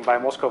is proven by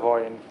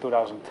Moscovoy in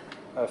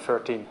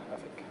 2013, I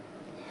think.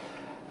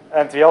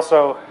 And we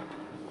also,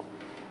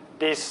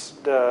 these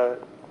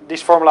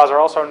formulas are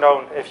also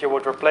known if you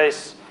would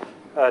replace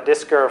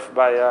this curve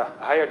by a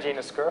higher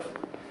genus curve.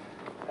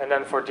 And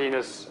then for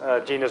genus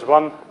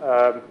 1,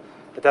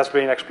 it has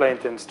been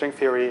explained in string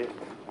theory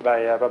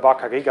by Babak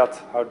Hagigat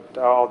how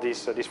all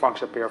these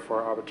functions appear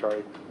for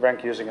arbitrary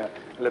rank using an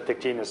elliptic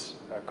genus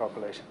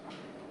calculation.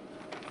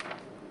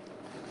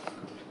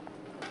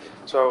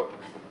 So,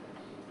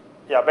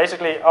 yeah,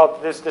 basically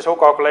this whole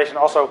calculation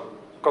also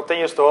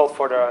continues to hold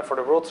for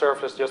the ruled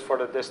surface. Just for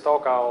this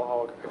talk,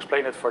 I'll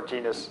explain it for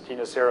genus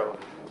 0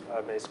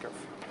 base curve.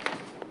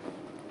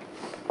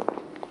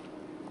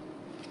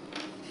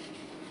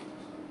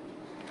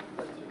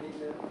 But you mean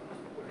the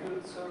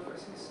ruled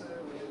surfaces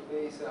with a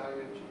base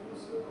higher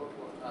genus or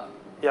what?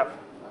 Yeah.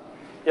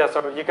 Yeah.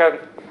 So you can,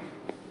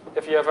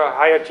 if you have a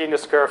higher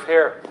genus curve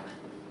here,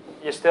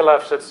 you still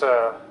have such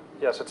a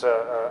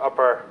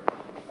upper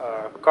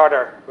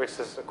Carter, which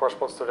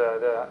corresponds to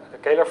the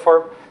Kähler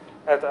form.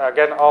 And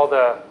again, all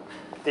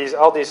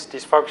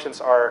these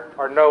functions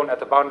are known at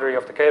the boundary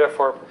of the Kähler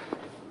form,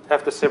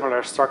 have the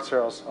similar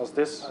structure as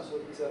this. So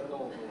these are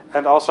known.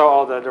 And also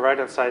all the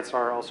right-hand sides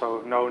are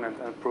also known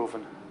and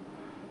proven.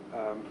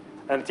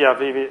 And yeah,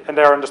 and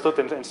they are understood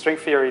in string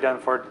theory then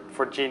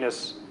for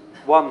genus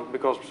 1,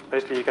 because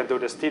basically you can do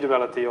this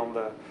T-duality on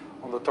the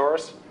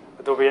torus.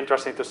 It will be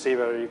interesting to see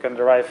whether you can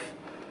derive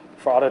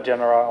for other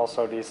genera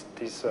also these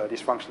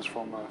functions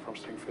from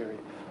string theory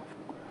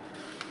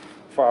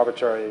for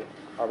arbitrary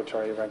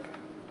rank.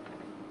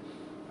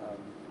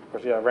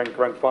 But yeah,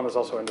 rank 1 is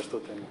also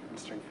understood in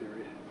string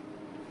theory.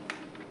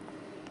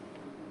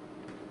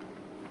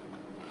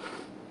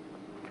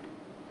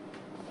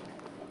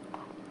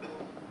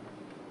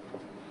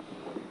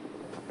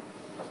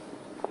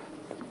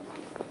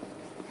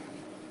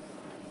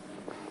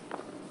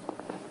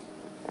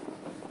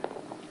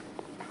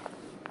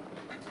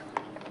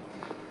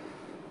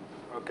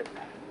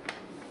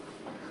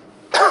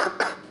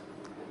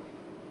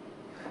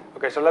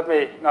 Okay, so let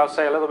me now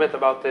say a little bit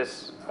about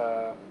this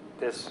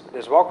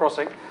wall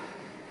crossing.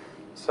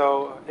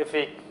 So if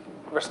we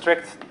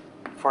restrict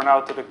for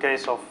now to the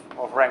case of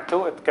rank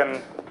 2,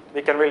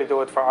 we can really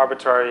do it for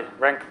arbitrary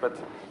rank, but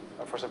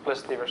for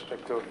simplicity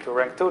restrict to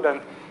rank 2,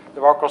 then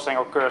the wall crossing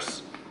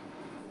occurs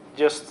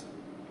just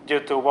due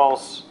to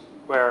walls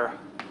where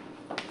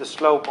the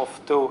slope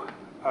of two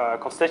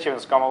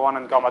constituents, gamma 1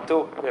 and gamma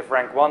 2, with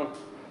rank 1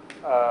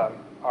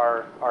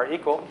 are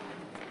equal.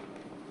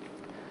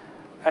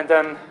 And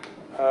then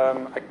I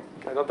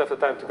don't have the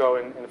time to go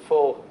in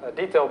full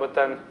detail, but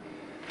then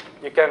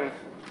you can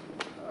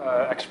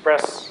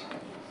express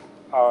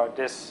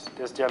this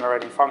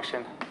generating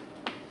function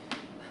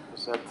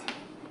z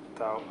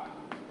tau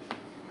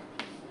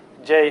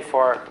j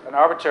for an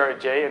arbitrary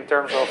j in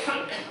terms of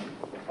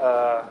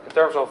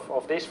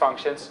these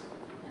functions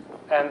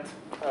and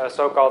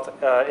so-called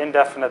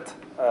indefinite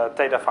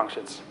theta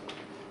functions.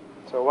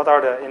 So what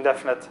are the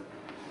indefinite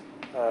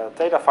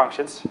theta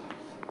functions?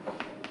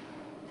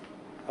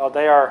 Well,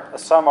 they are a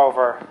sum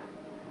over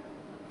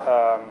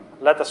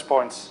lattice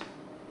points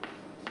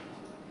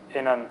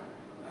in an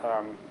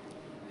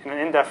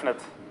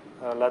indefinite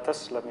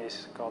lattice. Let me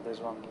call this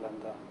one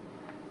lambda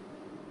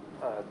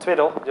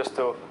twiddle, just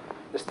to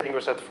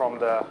distinguish it from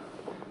the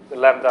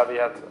lambda we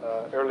had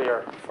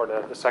earlier for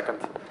the second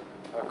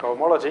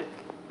cohomology.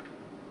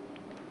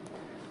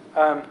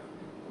 And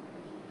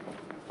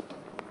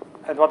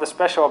what is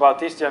special about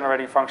these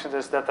generating functions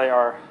is that they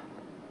are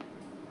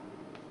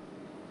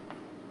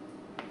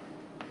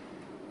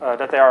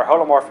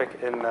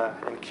holomorphic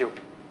in Q.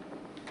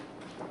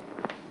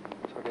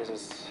 So this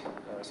is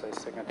say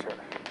signature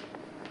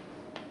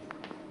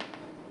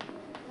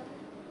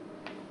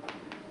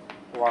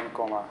 1,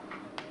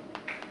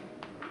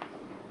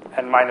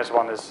 and minus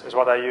 1 is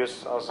what I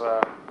use as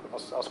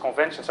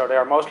convention. So they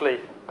are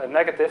mostly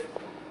negative,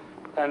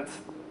 and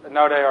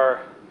now they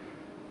are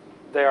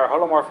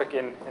holomorphic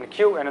in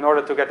Q. And in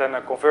order to get then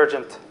a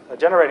convergent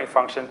generating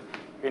function,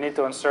 you need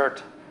to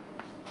insert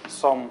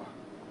some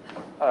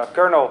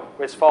kernel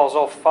which falls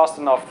off fast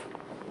enough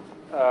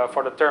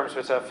for the terms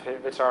which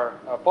are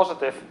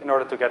positive in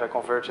order to get a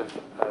convergent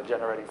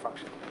generating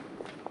function.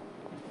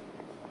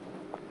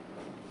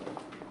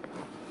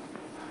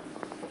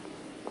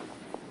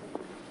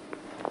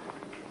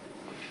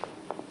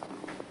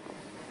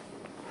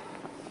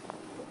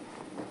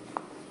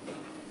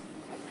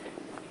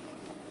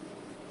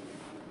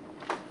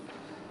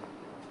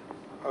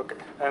 Okay,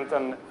 and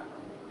then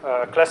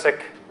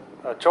classic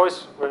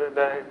choice,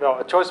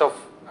 a choice of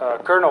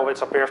kernel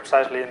which appears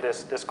precisely in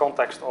this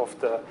context of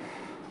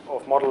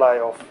moduli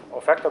of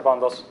vector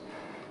bundles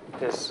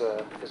is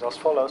as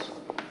follows.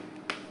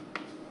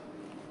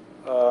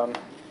 So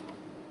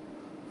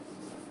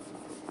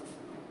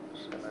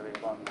maybe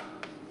one.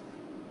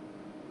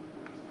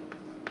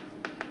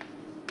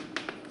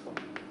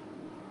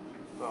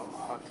 Well,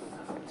 how to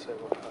say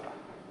what?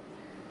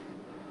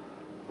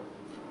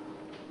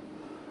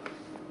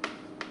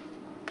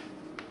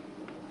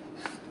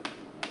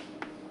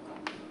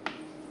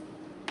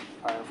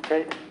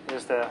 K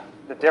is the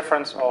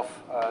difference of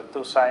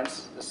two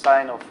signs, the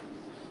sign of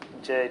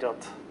j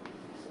dot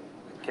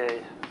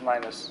k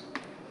minus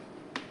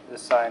the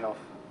sign of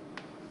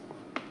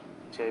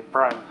j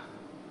prime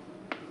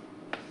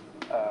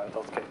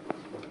dot k.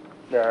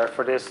 There,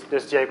 for this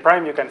j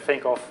prime, you can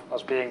think of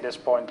as being this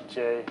point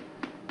j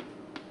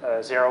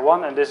 0,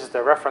 1, and this is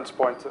the reference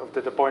point of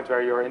the point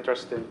where you're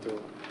interested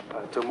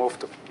to move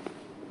to.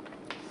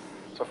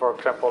 So, for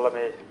example, let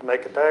me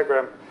make a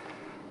diagram.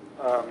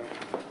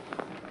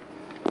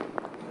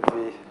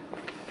 We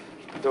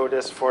do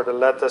this for the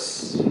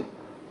lattice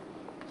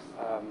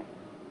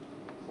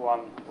 1,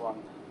 1,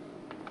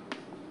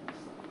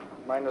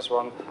 minus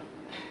 1.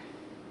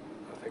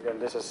 Again,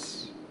 this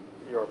is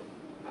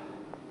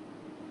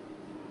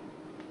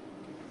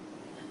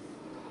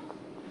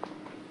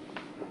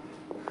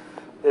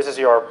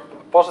your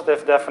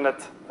positive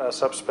definite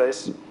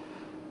subspace.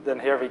 Then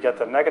here we get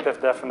a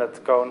negative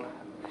definite cone.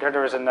 Here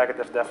there is a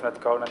negative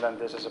definite cone, and then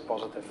this is a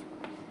positive.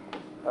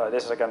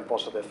 This is again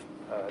positive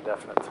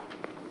definite.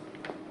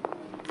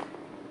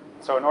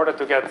 So in order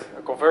to get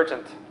a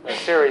convergent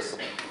series,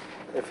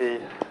 if we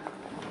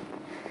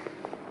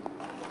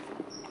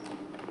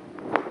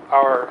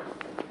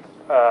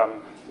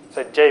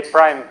say j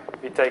prime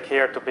we take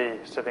here to be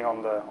sitting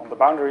on the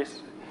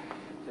boundaries.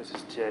 This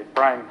is j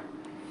prime,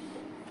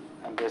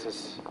 and this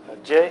is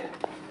j,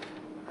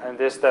 and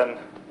this then,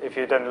 if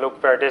you then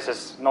look where this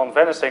is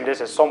non-vanishing, this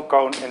is some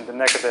cone in the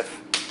negative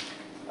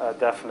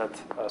definite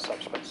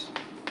subspace.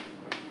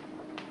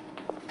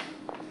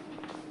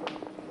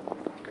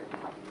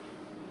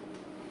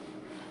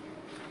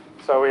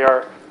 So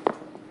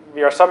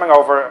we are summing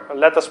over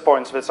lattice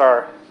points which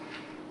are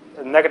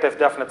a negative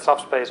definite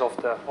subspace of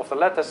the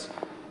lattice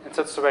in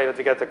such a way that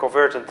we get a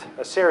convergent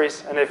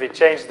series. And if we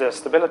change the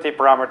stability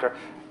parameter,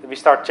 we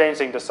start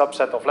changing the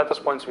subset of lattice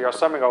points we are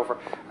summing over.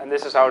 And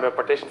this is how the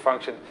partition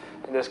function,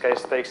 in this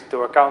case, takes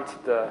into account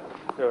the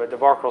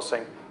bar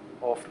crossing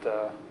of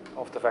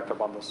the vector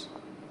bundles.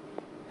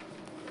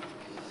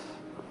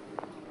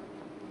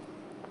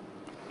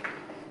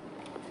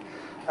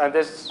 And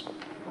this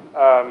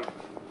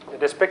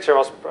picture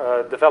was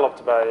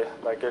developed by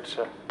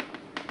Goetze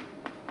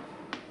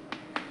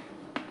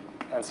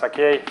and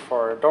Sakier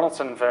for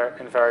Donaldson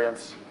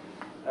invariants,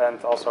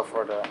 and also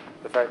for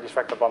these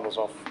vector bundles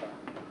of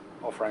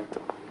rank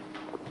 2.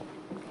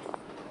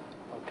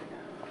 Okay.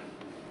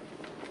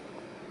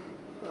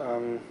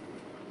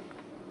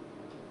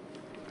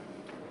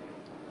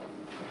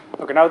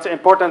 Okay. Now it's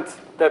important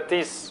that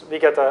we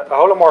get a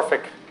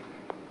holomorphic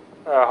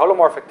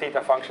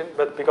theta function,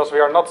 but because we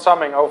are not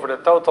summing over the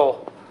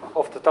total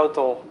of the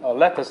total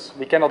lattice,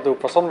 we cannot do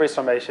Poisson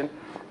resummation,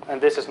 and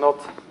this is not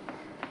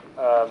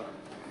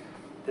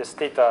this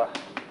theta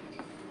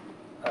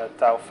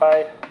tau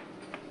phi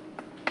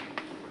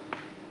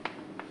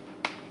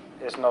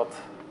is not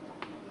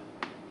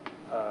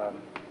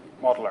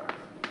modular.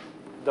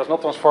 It does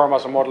not transform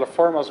as a modular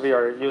form as we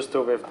are used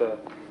to with the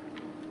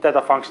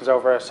theta functions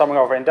summing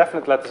over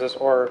indefinite lattices,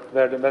 or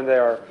when they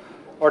are,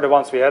 or the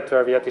ones we had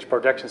where we had these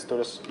projections to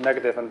this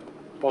negative and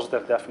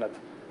positive definite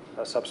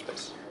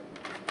subspace.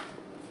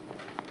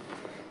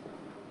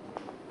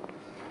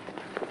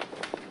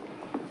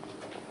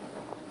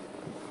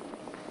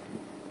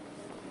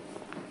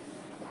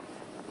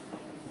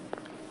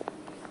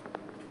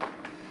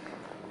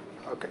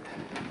 Okay.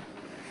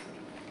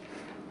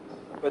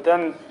 But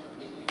then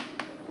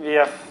we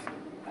have,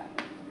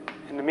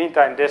 in the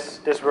meantime,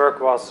 this work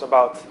was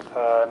about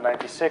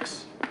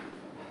 96.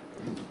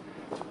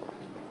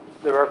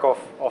 The work of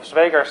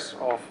Zwegers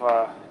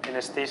in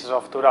his thesis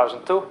of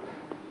 2002,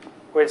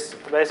 which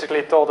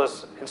basically told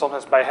us, in some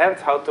sense by hand,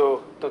 how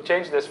to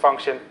change this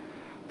function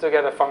to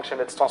get a function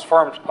that's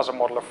transformed as a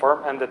modular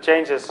form. And the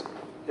change is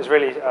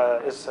really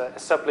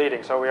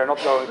subleading. So we are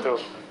not going to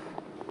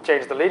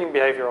change the leading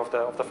behavior of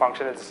the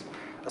function. It's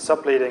a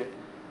subleading,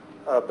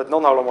 but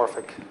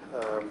non-holomorphic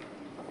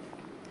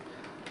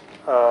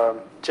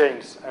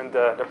change. And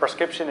the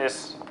prescription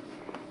is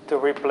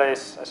to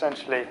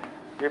essentially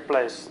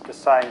replace the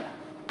sign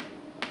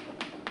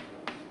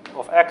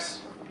of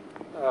x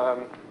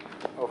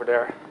over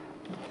there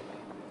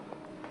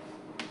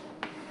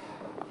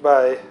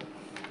by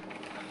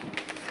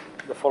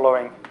the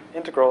following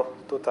integral: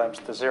 2 times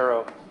the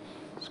 0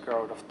 square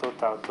root of 2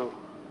 tau 2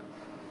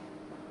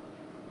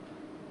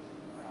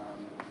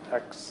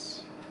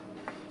 x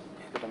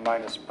e to the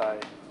minus pi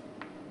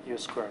u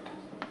squared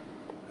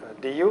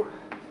du,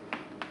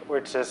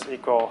 which is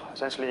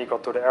essentially equal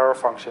to the error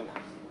function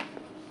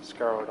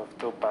square root of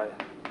 2 pi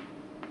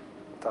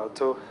tau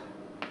 2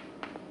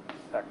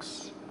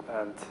 x,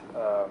 and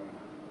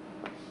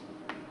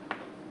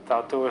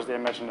tau 2 is the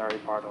imaginary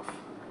part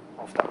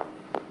of tau.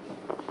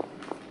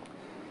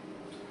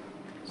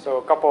 So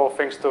a couple of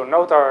things to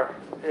note are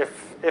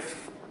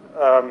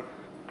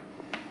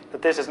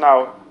that this is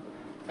now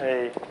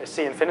a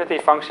C infinity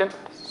function.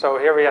 So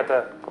here we had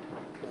a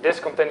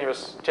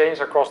discontinuous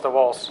change across the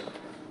walls,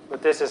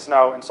 but this is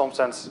now in some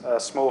sense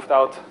smoothed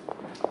out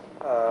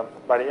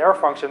by the error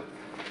function.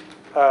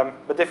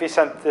 But if we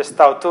send this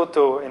tau 2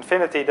 to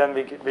infinity, then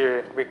we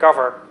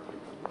recover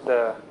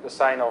the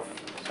sign of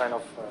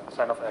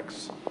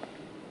x.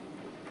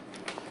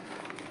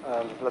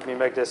 Let me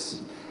make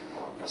this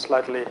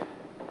slightly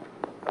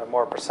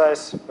more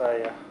precise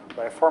by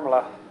a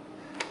formula,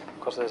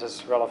 because this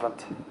is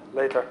relevant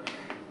later.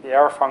 The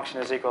error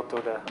function is equal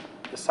to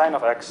the sign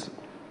of x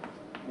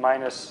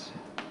minus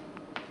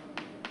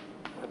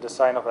the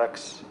sign of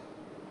x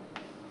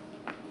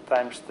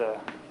times the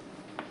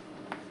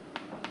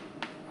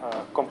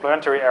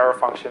complementary error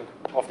function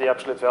of the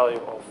absolute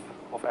value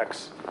of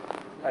x.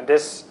 And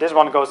this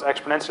one goes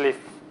exponentially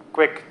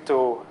quick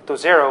to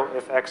 0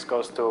 if x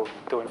goes to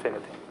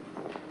infinity.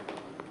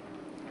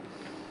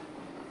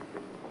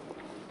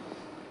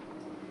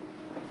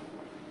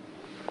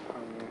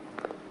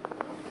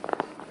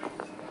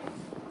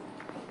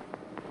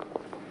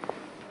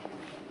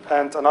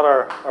 And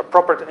another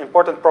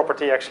important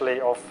property actually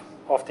of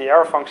the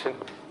error function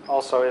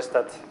also is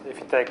that if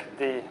you take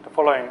the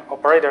following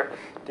operator,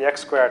 the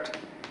x squared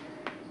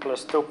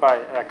plus 2 pi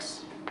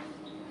x,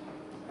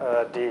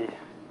 the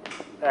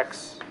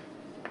x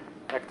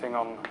acting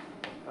on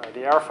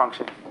the error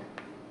function,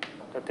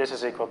 that this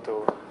is equal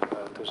to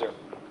 0.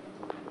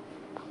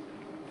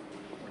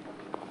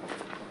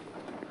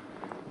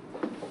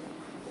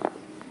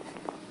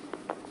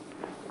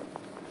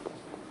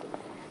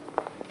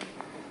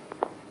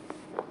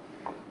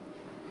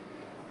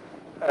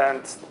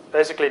 And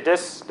basically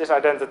this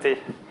identity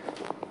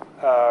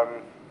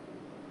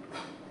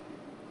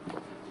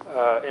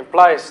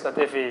implies that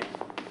if we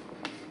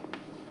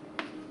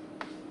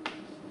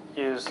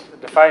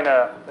define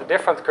a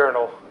different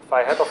kernel,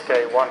 phi hat of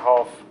k,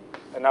 1/2,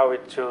 and now we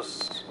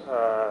choose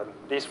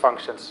these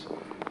functions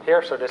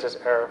here. So this is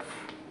erf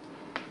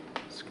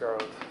square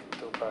root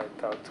 2 pi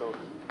tau 2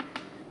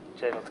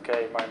 j naught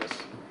k minus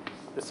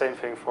the same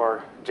thing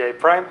for j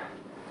prime.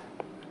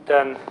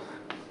 Then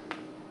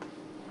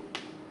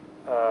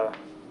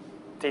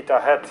theta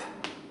hat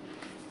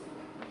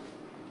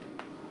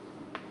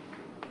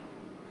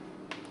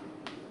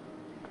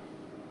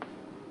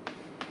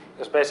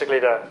is basically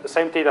the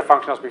same theta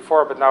function as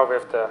before, but now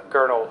with the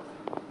kernel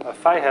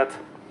phi hat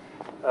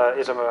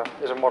is a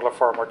modular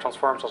form, or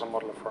transforms as a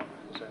modular form.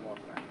 Is a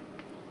modular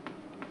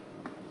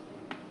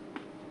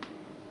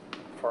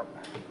form.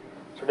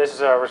 So this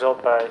is a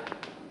result by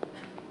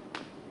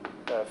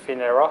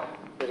Finera.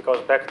 It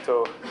goes back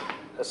to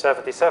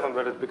 77,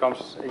 but it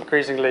becomes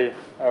increasingly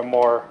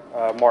more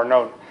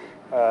known.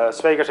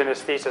 Zwegers in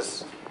his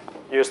thesis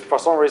used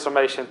Poisson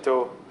resummation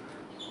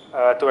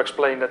to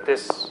explain that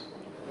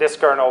this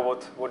kernel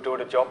would do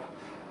the job.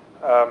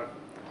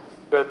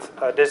 But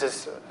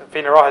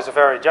Finera has a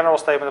very general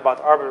statement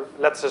about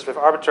lattices with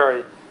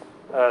arbitrary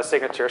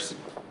signatures,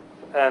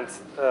 and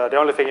the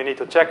only thing you need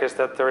to check is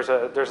that there's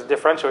a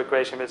differential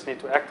equation which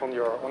needs to act on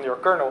your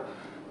kernel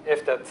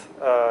if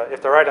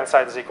the right hand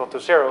side is equal to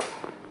 0.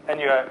 And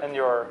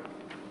your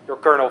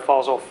kernel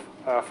falls off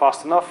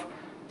fast enough,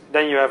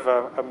 then you have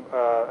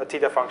a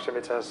theta function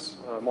which has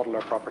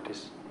modular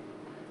properties.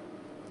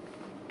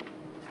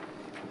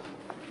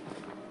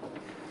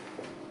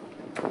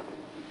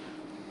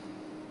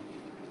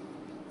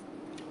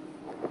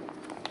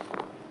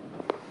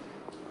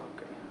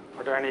 Okay.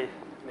 Are there any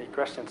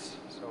questions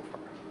so far?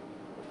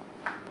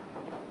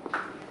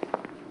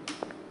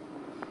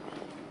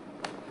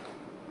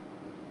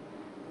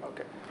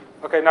 Okay.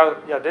 Okay, now,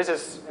 yeah, this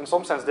is, in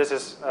some sense, this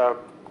is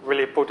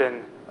really put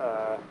in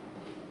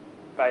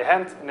by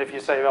hand. And if you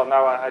say, well,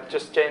 now I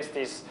just changed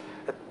these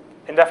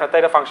indefinite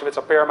data functions which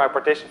appear in my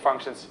partition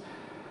functions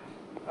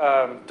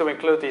to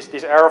include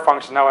these arrow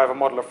functions, now I have a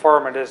modular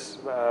form, and this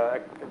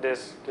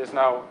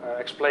now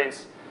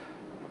explains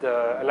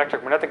the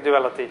electromagnetic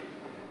duality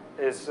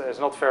is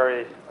not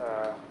very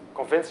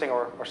convincing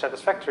or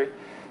satisfactory.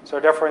 So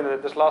therefore,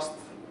 in this last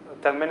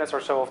 10 minutes or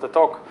so of the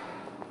talk,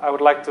 I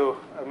would like to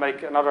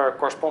make another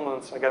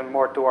correspondence, again,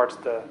 more towards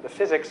the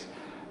physics,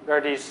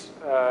 where these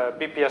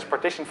BPS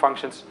partition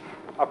functions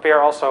appear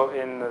also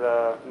in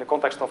the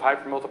context of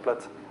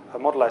hypermultiplet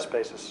moduli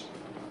spaces.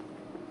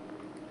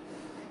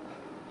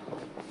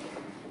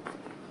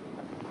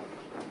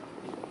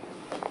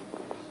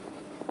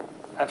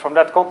 And from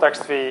that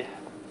context,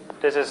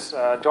 this is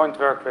joint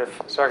work with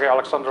Sergei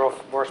Alexandrov,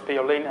 Boris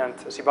Piolin, and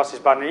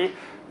Sébastien Barnier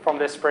from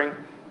this spring.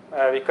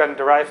 We can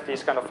derive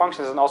these kind of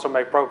functions and also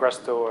make progress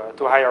to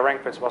higher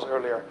rank, which was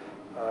earlier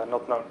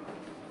not known.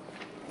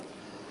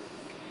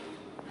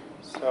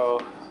 So,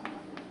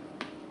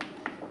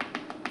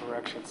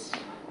 corrections.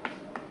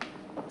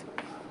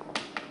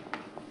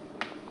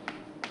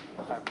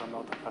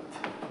 Hypermultiplet.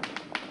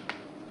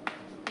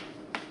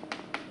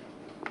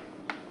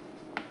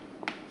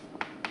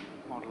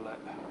 Moduli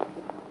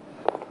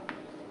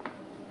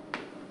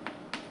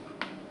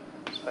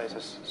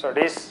spaces. So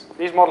these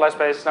moduli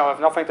spaces now have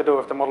nothing to do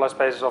with the moduli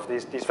spaces of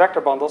these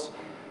vector bundles.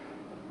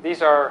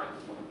 These are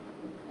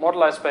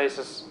moduli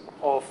spaces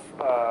of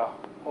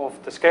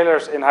the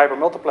scalars in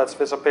hypermultiplets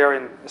which appear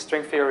in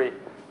string theory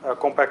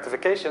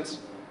compactifications.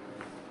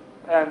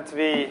 And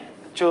we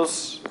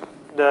choose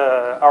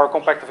our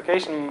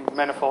compactification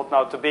manifold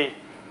now to be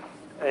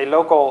a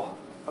local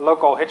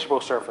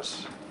Hitchable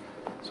surface.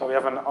 So we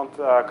have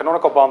a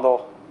canonical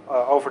bundle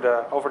over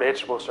the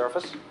Hitchable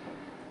surface.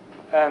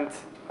 And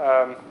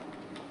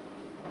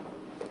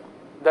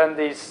then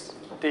these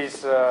n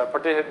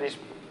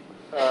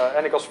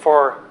equals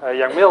 4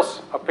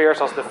 Yang-Mills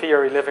appears as the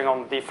theory living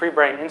on the free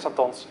brane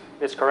instantons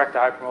which correct the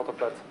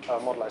hypermultiplet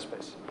moduli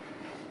space.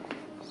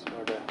 So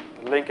the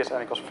link is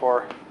n equals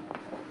 4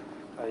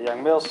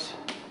 Yang-Mills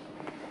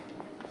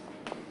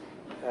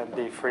and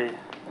the free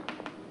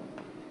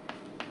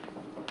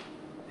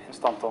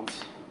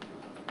instantons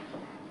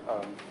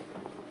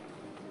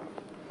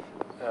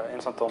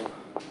instanton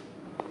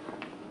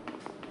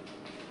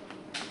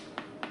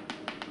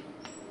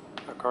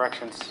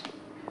corrections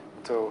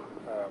to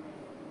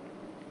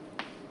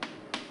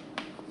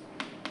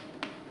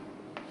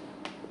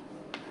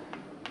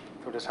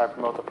this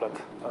hypermultiplet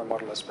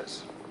moduli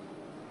space.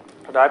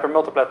 The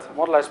hypermultiplet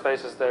moduli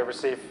spaces, they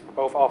receive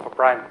both alpha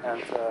prime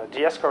and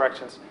GS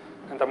corrections,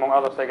 and among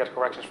others they get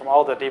corrections from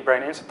all the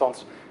d-brane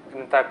instantons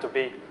in type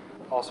 2b,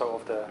 also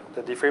of the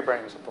d-free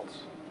brane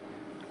instantons.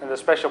 And the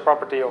special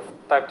property of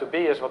type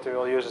 2b is what we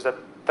will use is that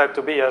type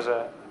 2b has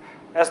a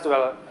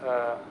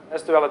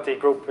S-duality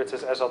group which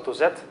is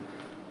SL2Z,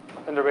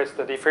 under which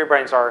the d-free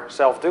branes are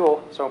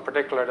self-dual. So in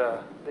particular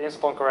the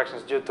instanton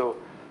corrections due to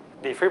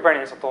d-free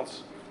brane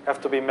instantons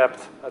have to be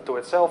mapped to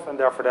itself, and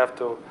therefore they have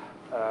to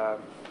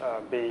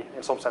be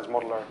in some sense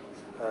modular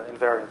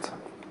invariant.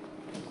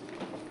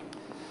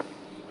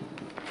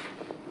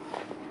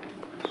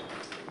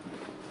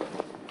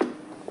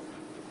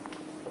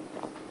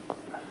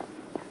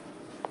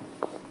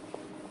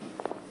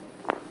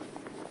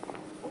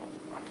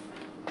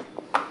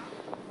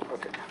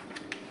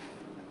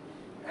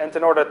 And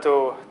in order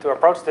to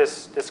approach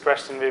this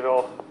question, we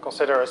will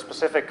consider a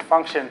specific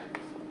function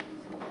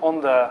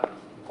on the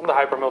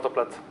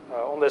hypermultiplet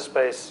on this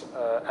space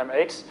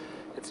MH.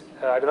 It's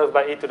denoted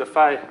by e to the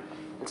phi.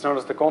 It's known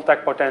as the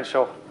contact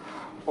potential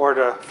or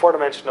the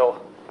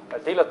four-dimensional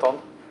dilaton.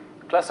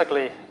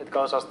 Classically, it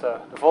goes as the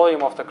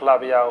volume of the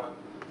Calabi-Yau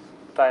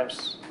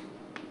times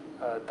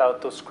tau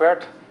 2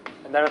 squared,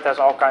 and then it has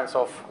all kinds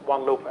of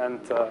one loop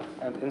and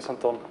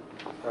instanton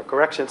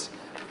corrections.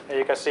 And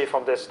you can see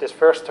from this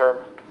first term,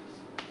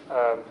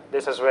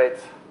 this has weight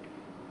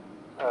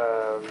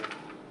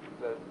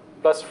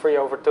plus 3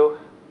 over 2,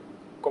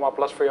 comma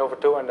plus 3 over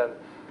 2, and then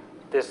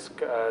this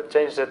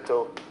changes it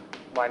to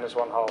minus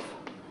 1/2.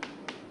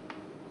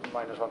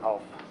 Minus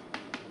 1/2.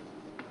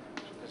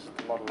 This is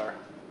the modular.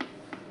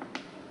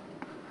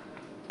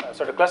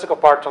 So the classical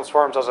part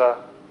transforms as a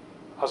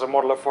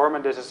modular form,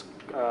 and this is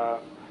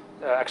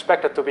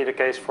expected to be the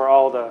case for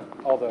all the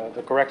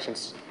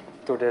corrections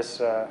to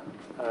this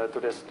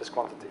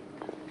quantity.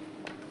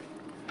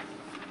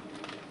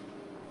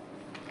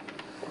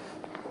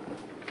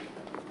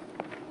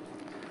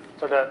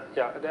 So the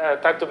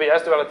type 2b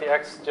S duality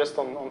acts just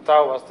on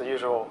tau as the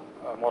usual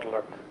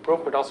modular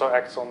group, but also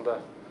acts on the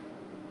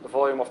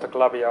volume of the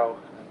Calabi-Yau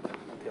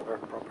and the other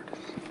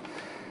properties.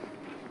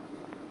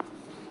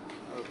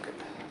 Okay.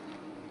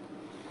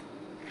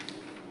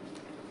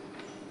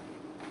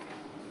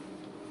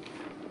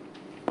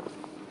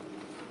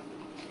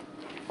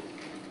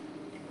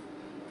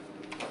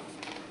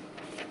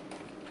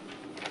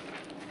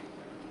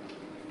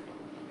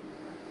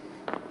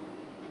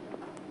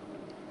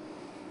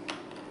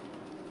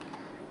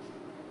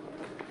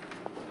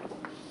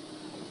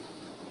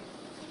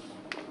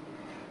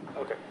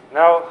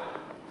 Now,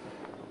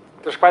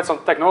 there's quite some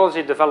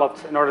technology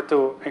developed in order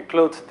to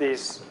include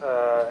these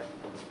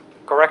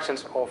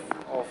corrections of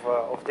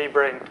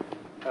D-brane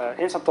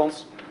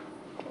instantons,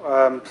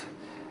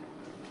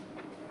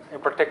 in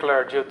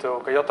particular due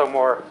to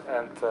Kyoto-Moore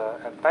and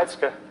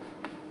Peitske,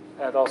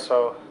 and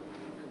also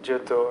due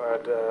to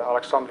the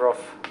Alexandrov,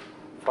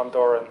 Van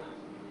Doren,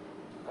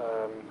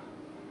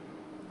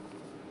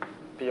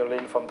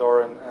 Piolin, Van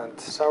Doren, and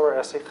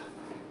Sauer-Essig.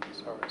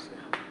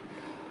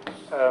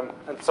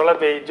 And so let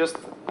me just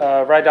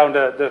write down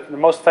the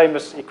most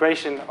famous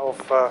equation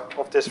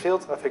of this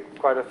field. I think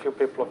quite a few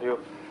people of you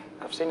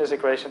have seen this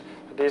equation.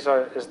 Is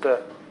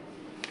the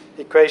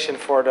equation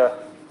for the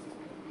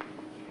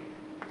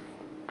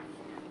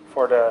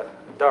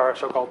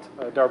so-called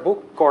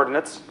Darboux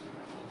coordinates,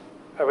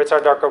 which are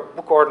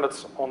Darboux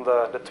coordinates on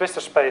the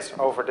twistor space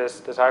over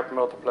this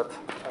hypermultiplet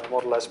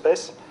moduli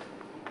space.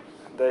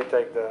 And they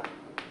take the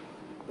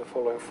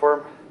following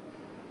form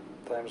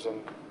times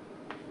an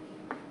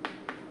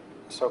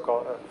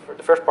so-called,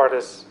 the first part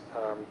is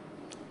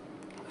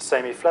a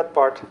semi-flat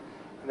part,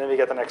 and then we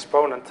get an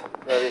exponent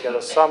where we get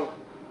a sum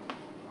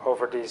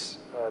over these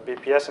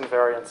BPS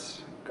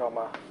invariants,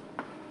 gamma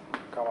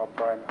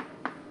prime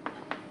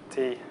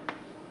t,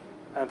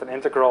 and an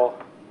integral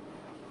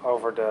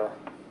over the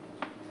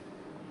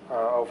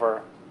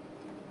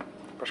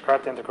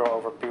prescribed integral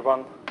over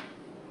P1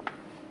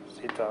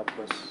 zeta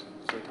plus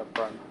zeta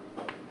prime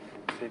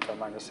zeta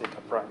minus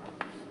zeta prime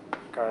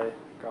chi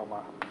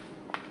gamma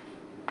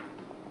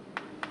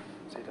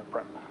zeta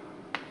prime.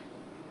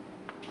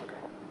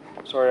 Okay.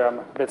 Sorry, I'm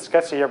a bit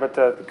sketchy here, but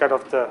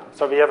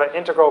so we have an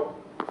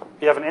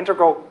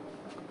integral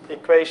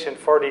equation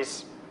for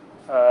these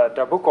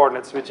Darboux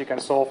coordinates, which you can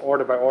solve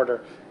order by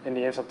order in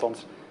the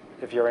instantons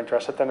if you're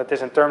interested, and it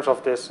is in terms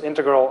of this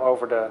integral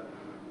over the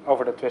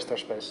twistor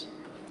space.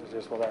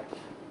 This is what I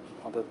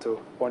wanted to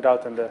point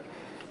out, and the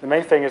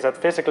main thing is that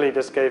physically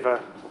this gave a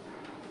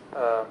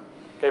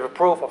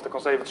proof of the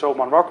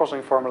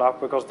Konseevitz-Shulman-Markovsing formula,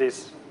 because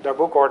these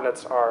Darboux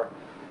coordinates are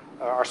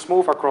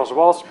smooth across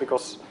walls,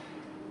 because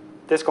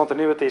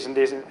discontinuities in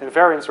these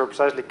invariants were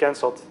precisely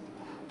cancelled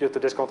due to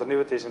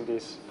discontinuities in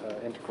these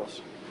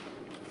integrals.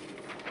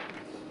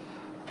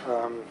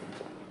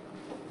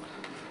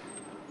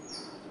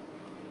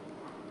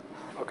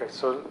 Okay,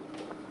 so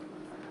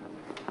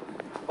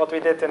what we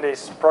did in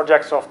these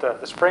projects of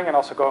the spring, and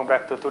also going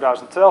back to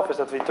 2012, is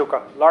that we took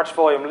a large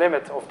volume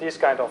limit of these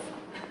kind of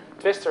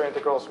twistor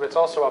integrals, which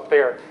also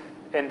appear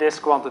in this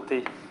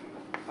quantity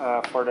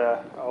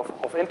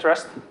of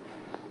interest,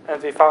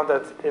 and we found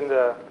that in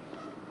the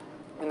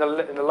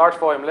large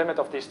volume limit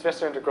of these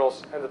twistor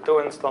integrals and the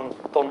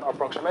 2-instanton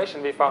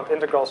approximation, we found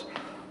integrals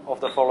of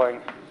the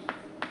following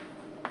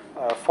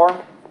form: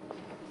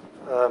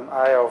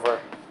 I over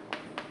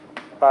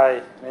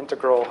pi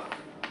integral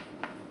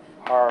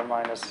r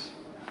minus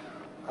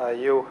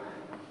u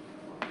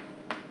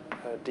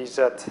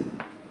dz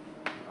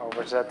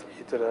over z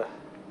e to the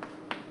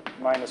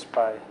minus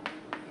pi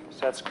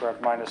z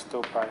squared minus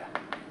 2 pi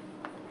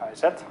I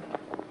z.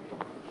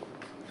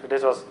 So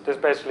this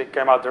basically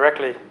came out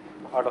directly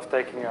out of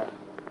taking an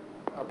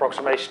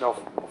approximation of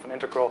an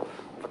integral,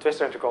 of a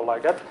twistor integral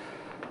like that.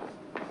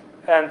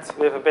 And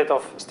with a bit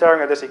of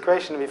staring at this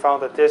equation, we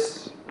found that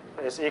this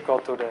is equal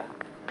to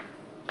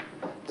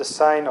the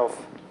sine of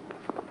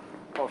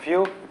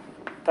u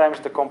times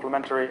the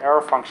complementary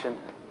error function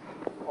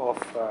of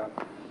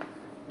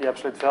the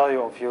absolute value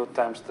of u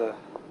times the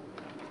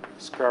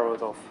square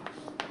root of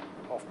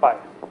pi.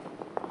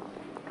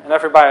 And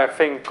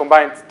everything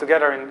combined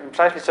together in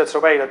precisely such a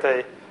way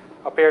that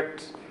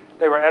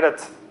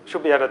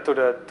should be added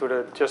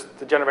to just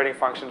the generating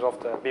functions of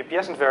the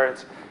BPS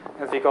invariants,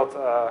 and we got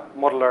a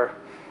modular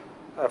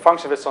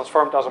function which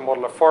transformed as a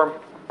modular form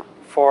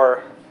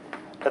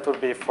that would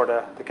be for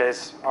the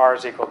case r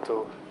is equal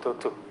to 2.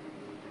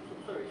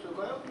 Sorry, so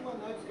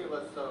Gaia-1 gave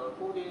us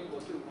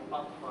 4802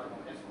 compactified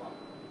on S1.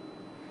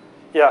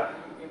 Yeah.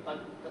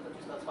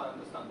 That's how I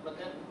understand. But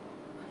then,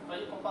 are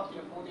you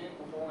compacting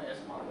 4804 on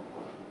S1?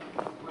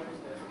 Where is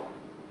the S1?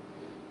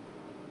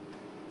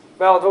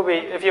 Well, it will be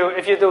if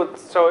you do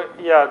so.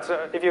 Yeah,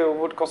 so if you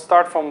would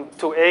start from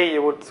 2a,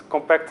 you would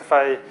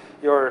compactify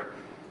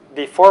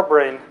the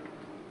 4-brane.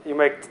 You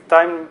make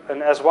time an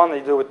S1,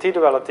 you do a T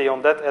duality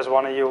on that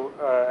S1, and you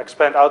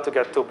expand out to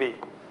get 2b.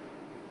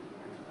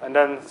 And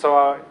then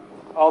so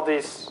all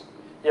these,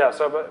 yeah.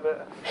 So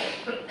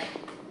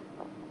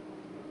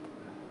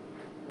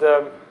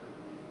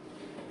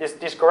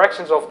these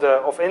corrections of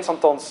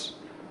instantons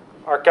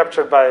are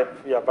captured by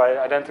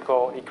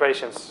identical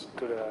equations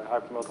to the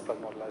hypermultiplet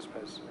moduli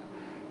space.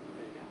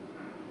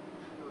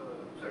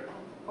 Sorry,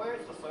 where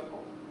is the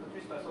circle? At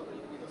least I thought that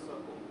you need a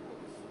circle for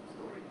this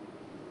story.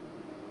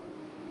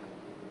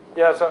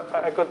 Yeah, so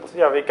I could.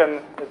 Yeah, we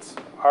can. It's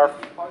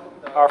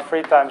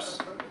R3 times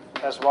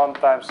S1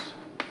 times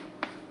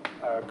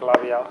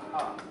Glavial.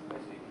 Ah, I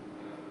see.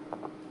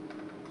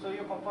 So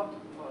you compact.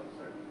 Oh,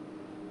 sorry.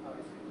 Ah,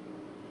 I see.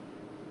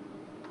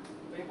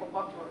 So you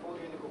compact your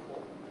 4804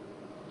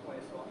 on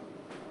S1.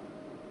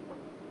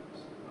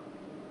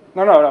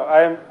 No.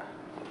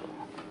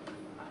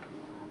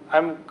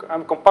 I'm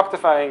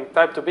compactifying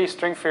type 2B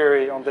string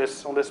theory on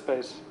this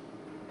space.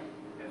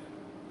 Yes.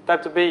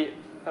 Type 2B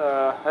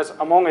has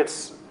among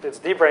its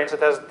D branes,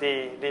 it has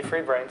the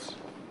D3 branes,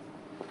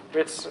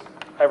 which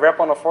I wrap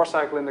on a 4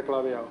 cycle in the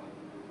Claudio.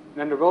 And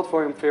then the world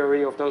volume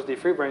theory of those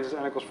D3 branes is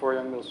n equals 4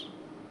 Young-Mills.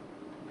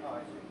 Oh, I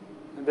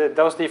see. And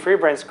those D3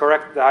 branes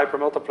correct the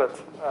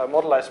hypermultiplet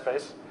moduli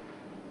space,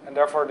 and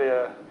therefore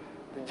the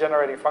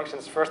generating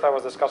functions. First, I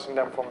was discussing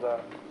them from the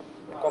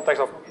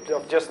context of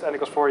just n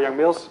equals 4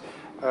 Young-Mills.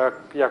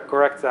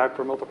 Correct the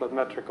hypermultiplet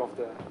metric of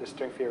the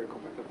string theory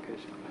compact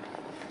application.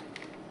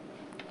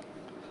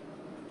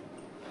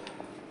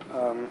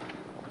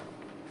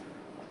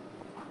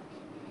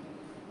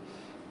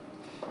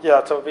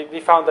 So we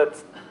found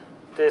that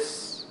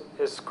this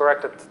is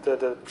corrected.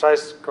 The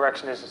precise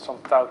correction is some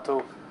tau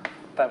 2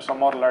 times some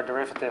modular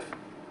derivative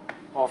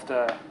of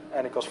the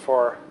n equals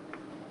 4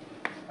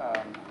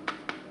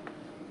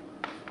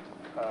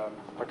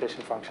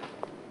 partition function.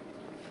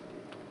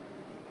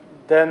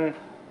 Then,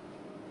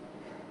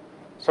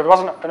 so there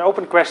was an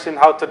open question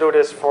how to do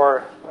this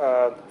for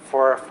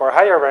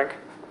higher rank,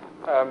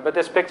 but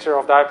this picture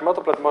of the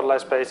hypermultiplet moduli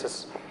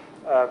spaces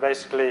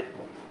basically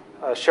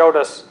showed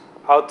us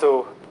how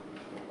to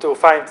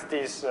find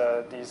these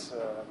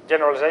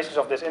generalizations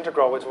of this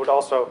integral, which would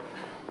also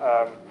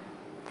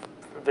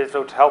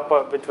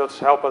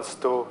help us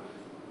to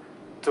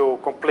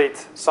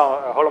complete some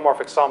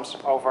holomorphic sums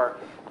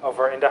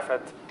over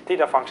indefinite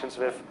theta functions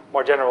with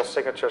more general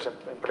signatures,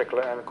 in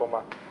particular n,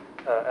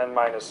 n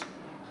minus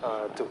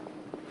 2.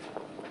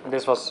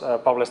 This was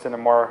published in a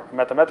more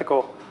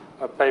mathematical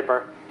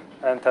paper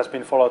and has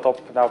been followed up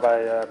now by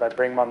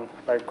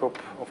a group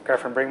of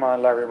Kevin Brinkman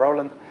and Larry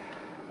Rowland.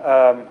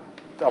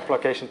 The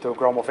application to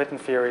Gromov-Witten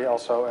theory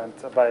also, and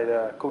by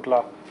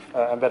Kudla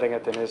embedding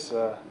it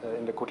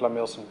in the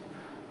Kudla-Milson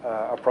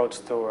approach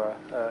to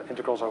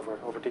integrals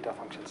over theta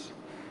functions.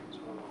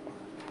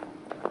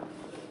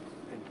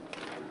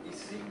 This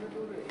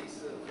signature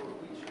is for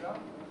which rank?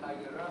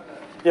 Higher rank?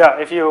 Yeah,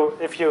 if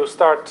you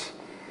start,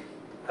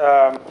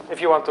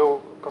 if you want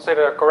to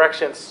consider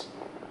corrections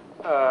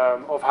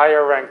of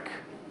higher rank,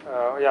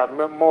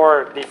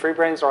 more D3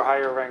 branes or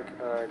higher rank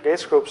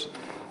Gates groups,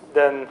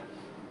 then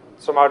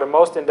somehow the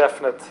most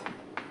indefinite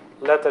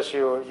letters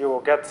you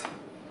will get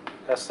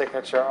as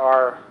signature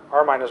are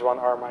r minus 1,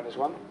 r minus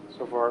 1.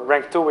 So for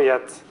rank 2 we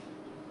had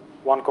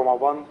 1,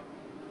 1,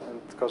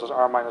 and it goes as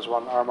r minus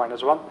 1, r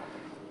minus 1.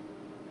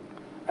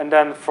 And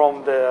then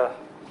from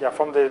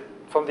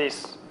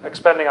these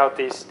expanding out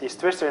these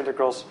twistor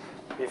integrals,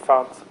 we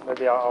found,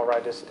 maybe I'll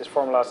write this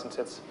formula since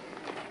it's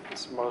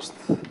most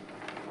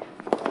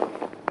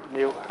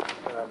new.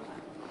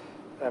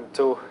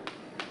 M2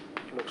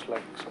 looks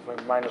like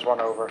something minus 1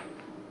 over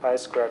pi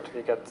squared.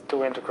 We get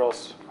two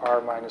integrals,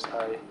 r minus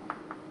I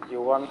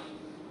u1,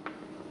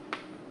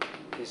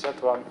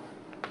 dz1,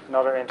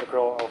 another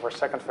integral over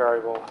second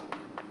variable,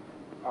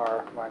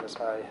 r minus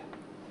I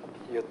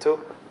u2.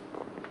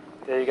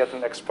 There you get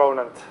an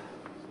exponent.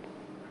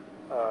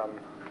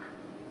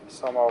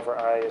 Sum over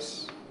I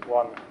is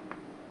 1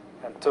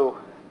 and 2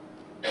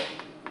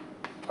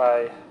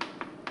 by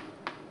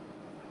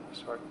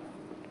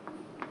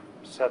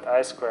z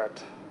I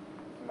squared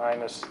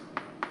minus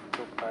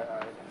 2 pi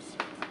I.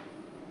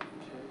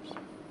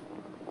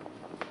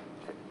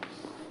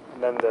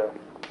 And then the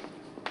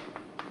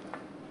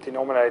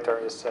denominator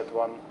is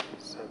z1,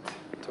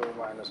 z2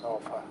 minus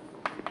alpha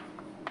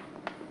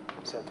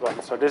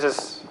z1. So this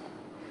is,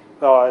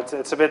 well,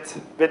 it's a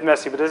bit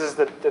messy, but this is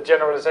the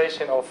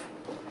generalization of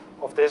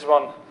this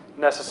one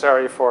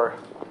necessary for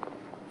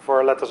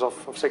letters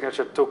of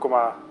signature 2,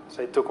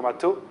 say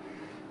 2,2.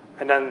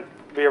 And then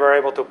we were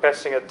able to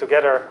patching it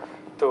together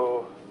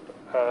to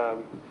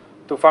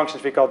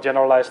functions we call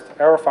generalized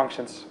error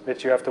functions,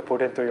 which you have to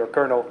put into your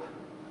kernel,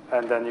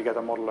 and then you get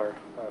a modular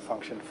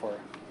function for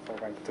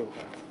rank 2.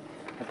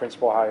 In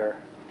principle, higher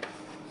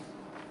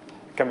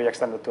can be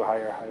extended to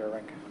higher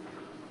rank.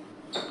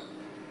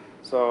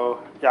 So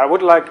yeah, I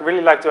would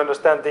really like to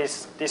understand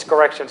these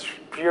corrections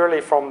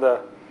purely from the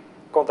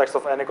context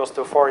of n equals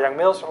to 4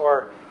 Young-Mills,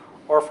 or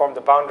from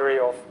the boundary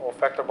of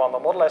vector bundle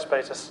moduli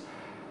spaces.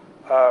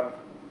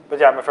 But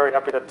yeah, I'm very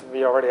happy that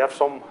we already have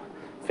some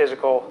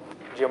physical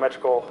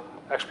geometrical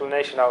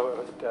explanation now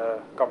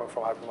coming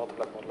from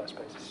hypermultiplet moduli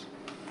spaces.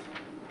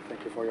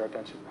 Thank you for your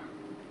attention.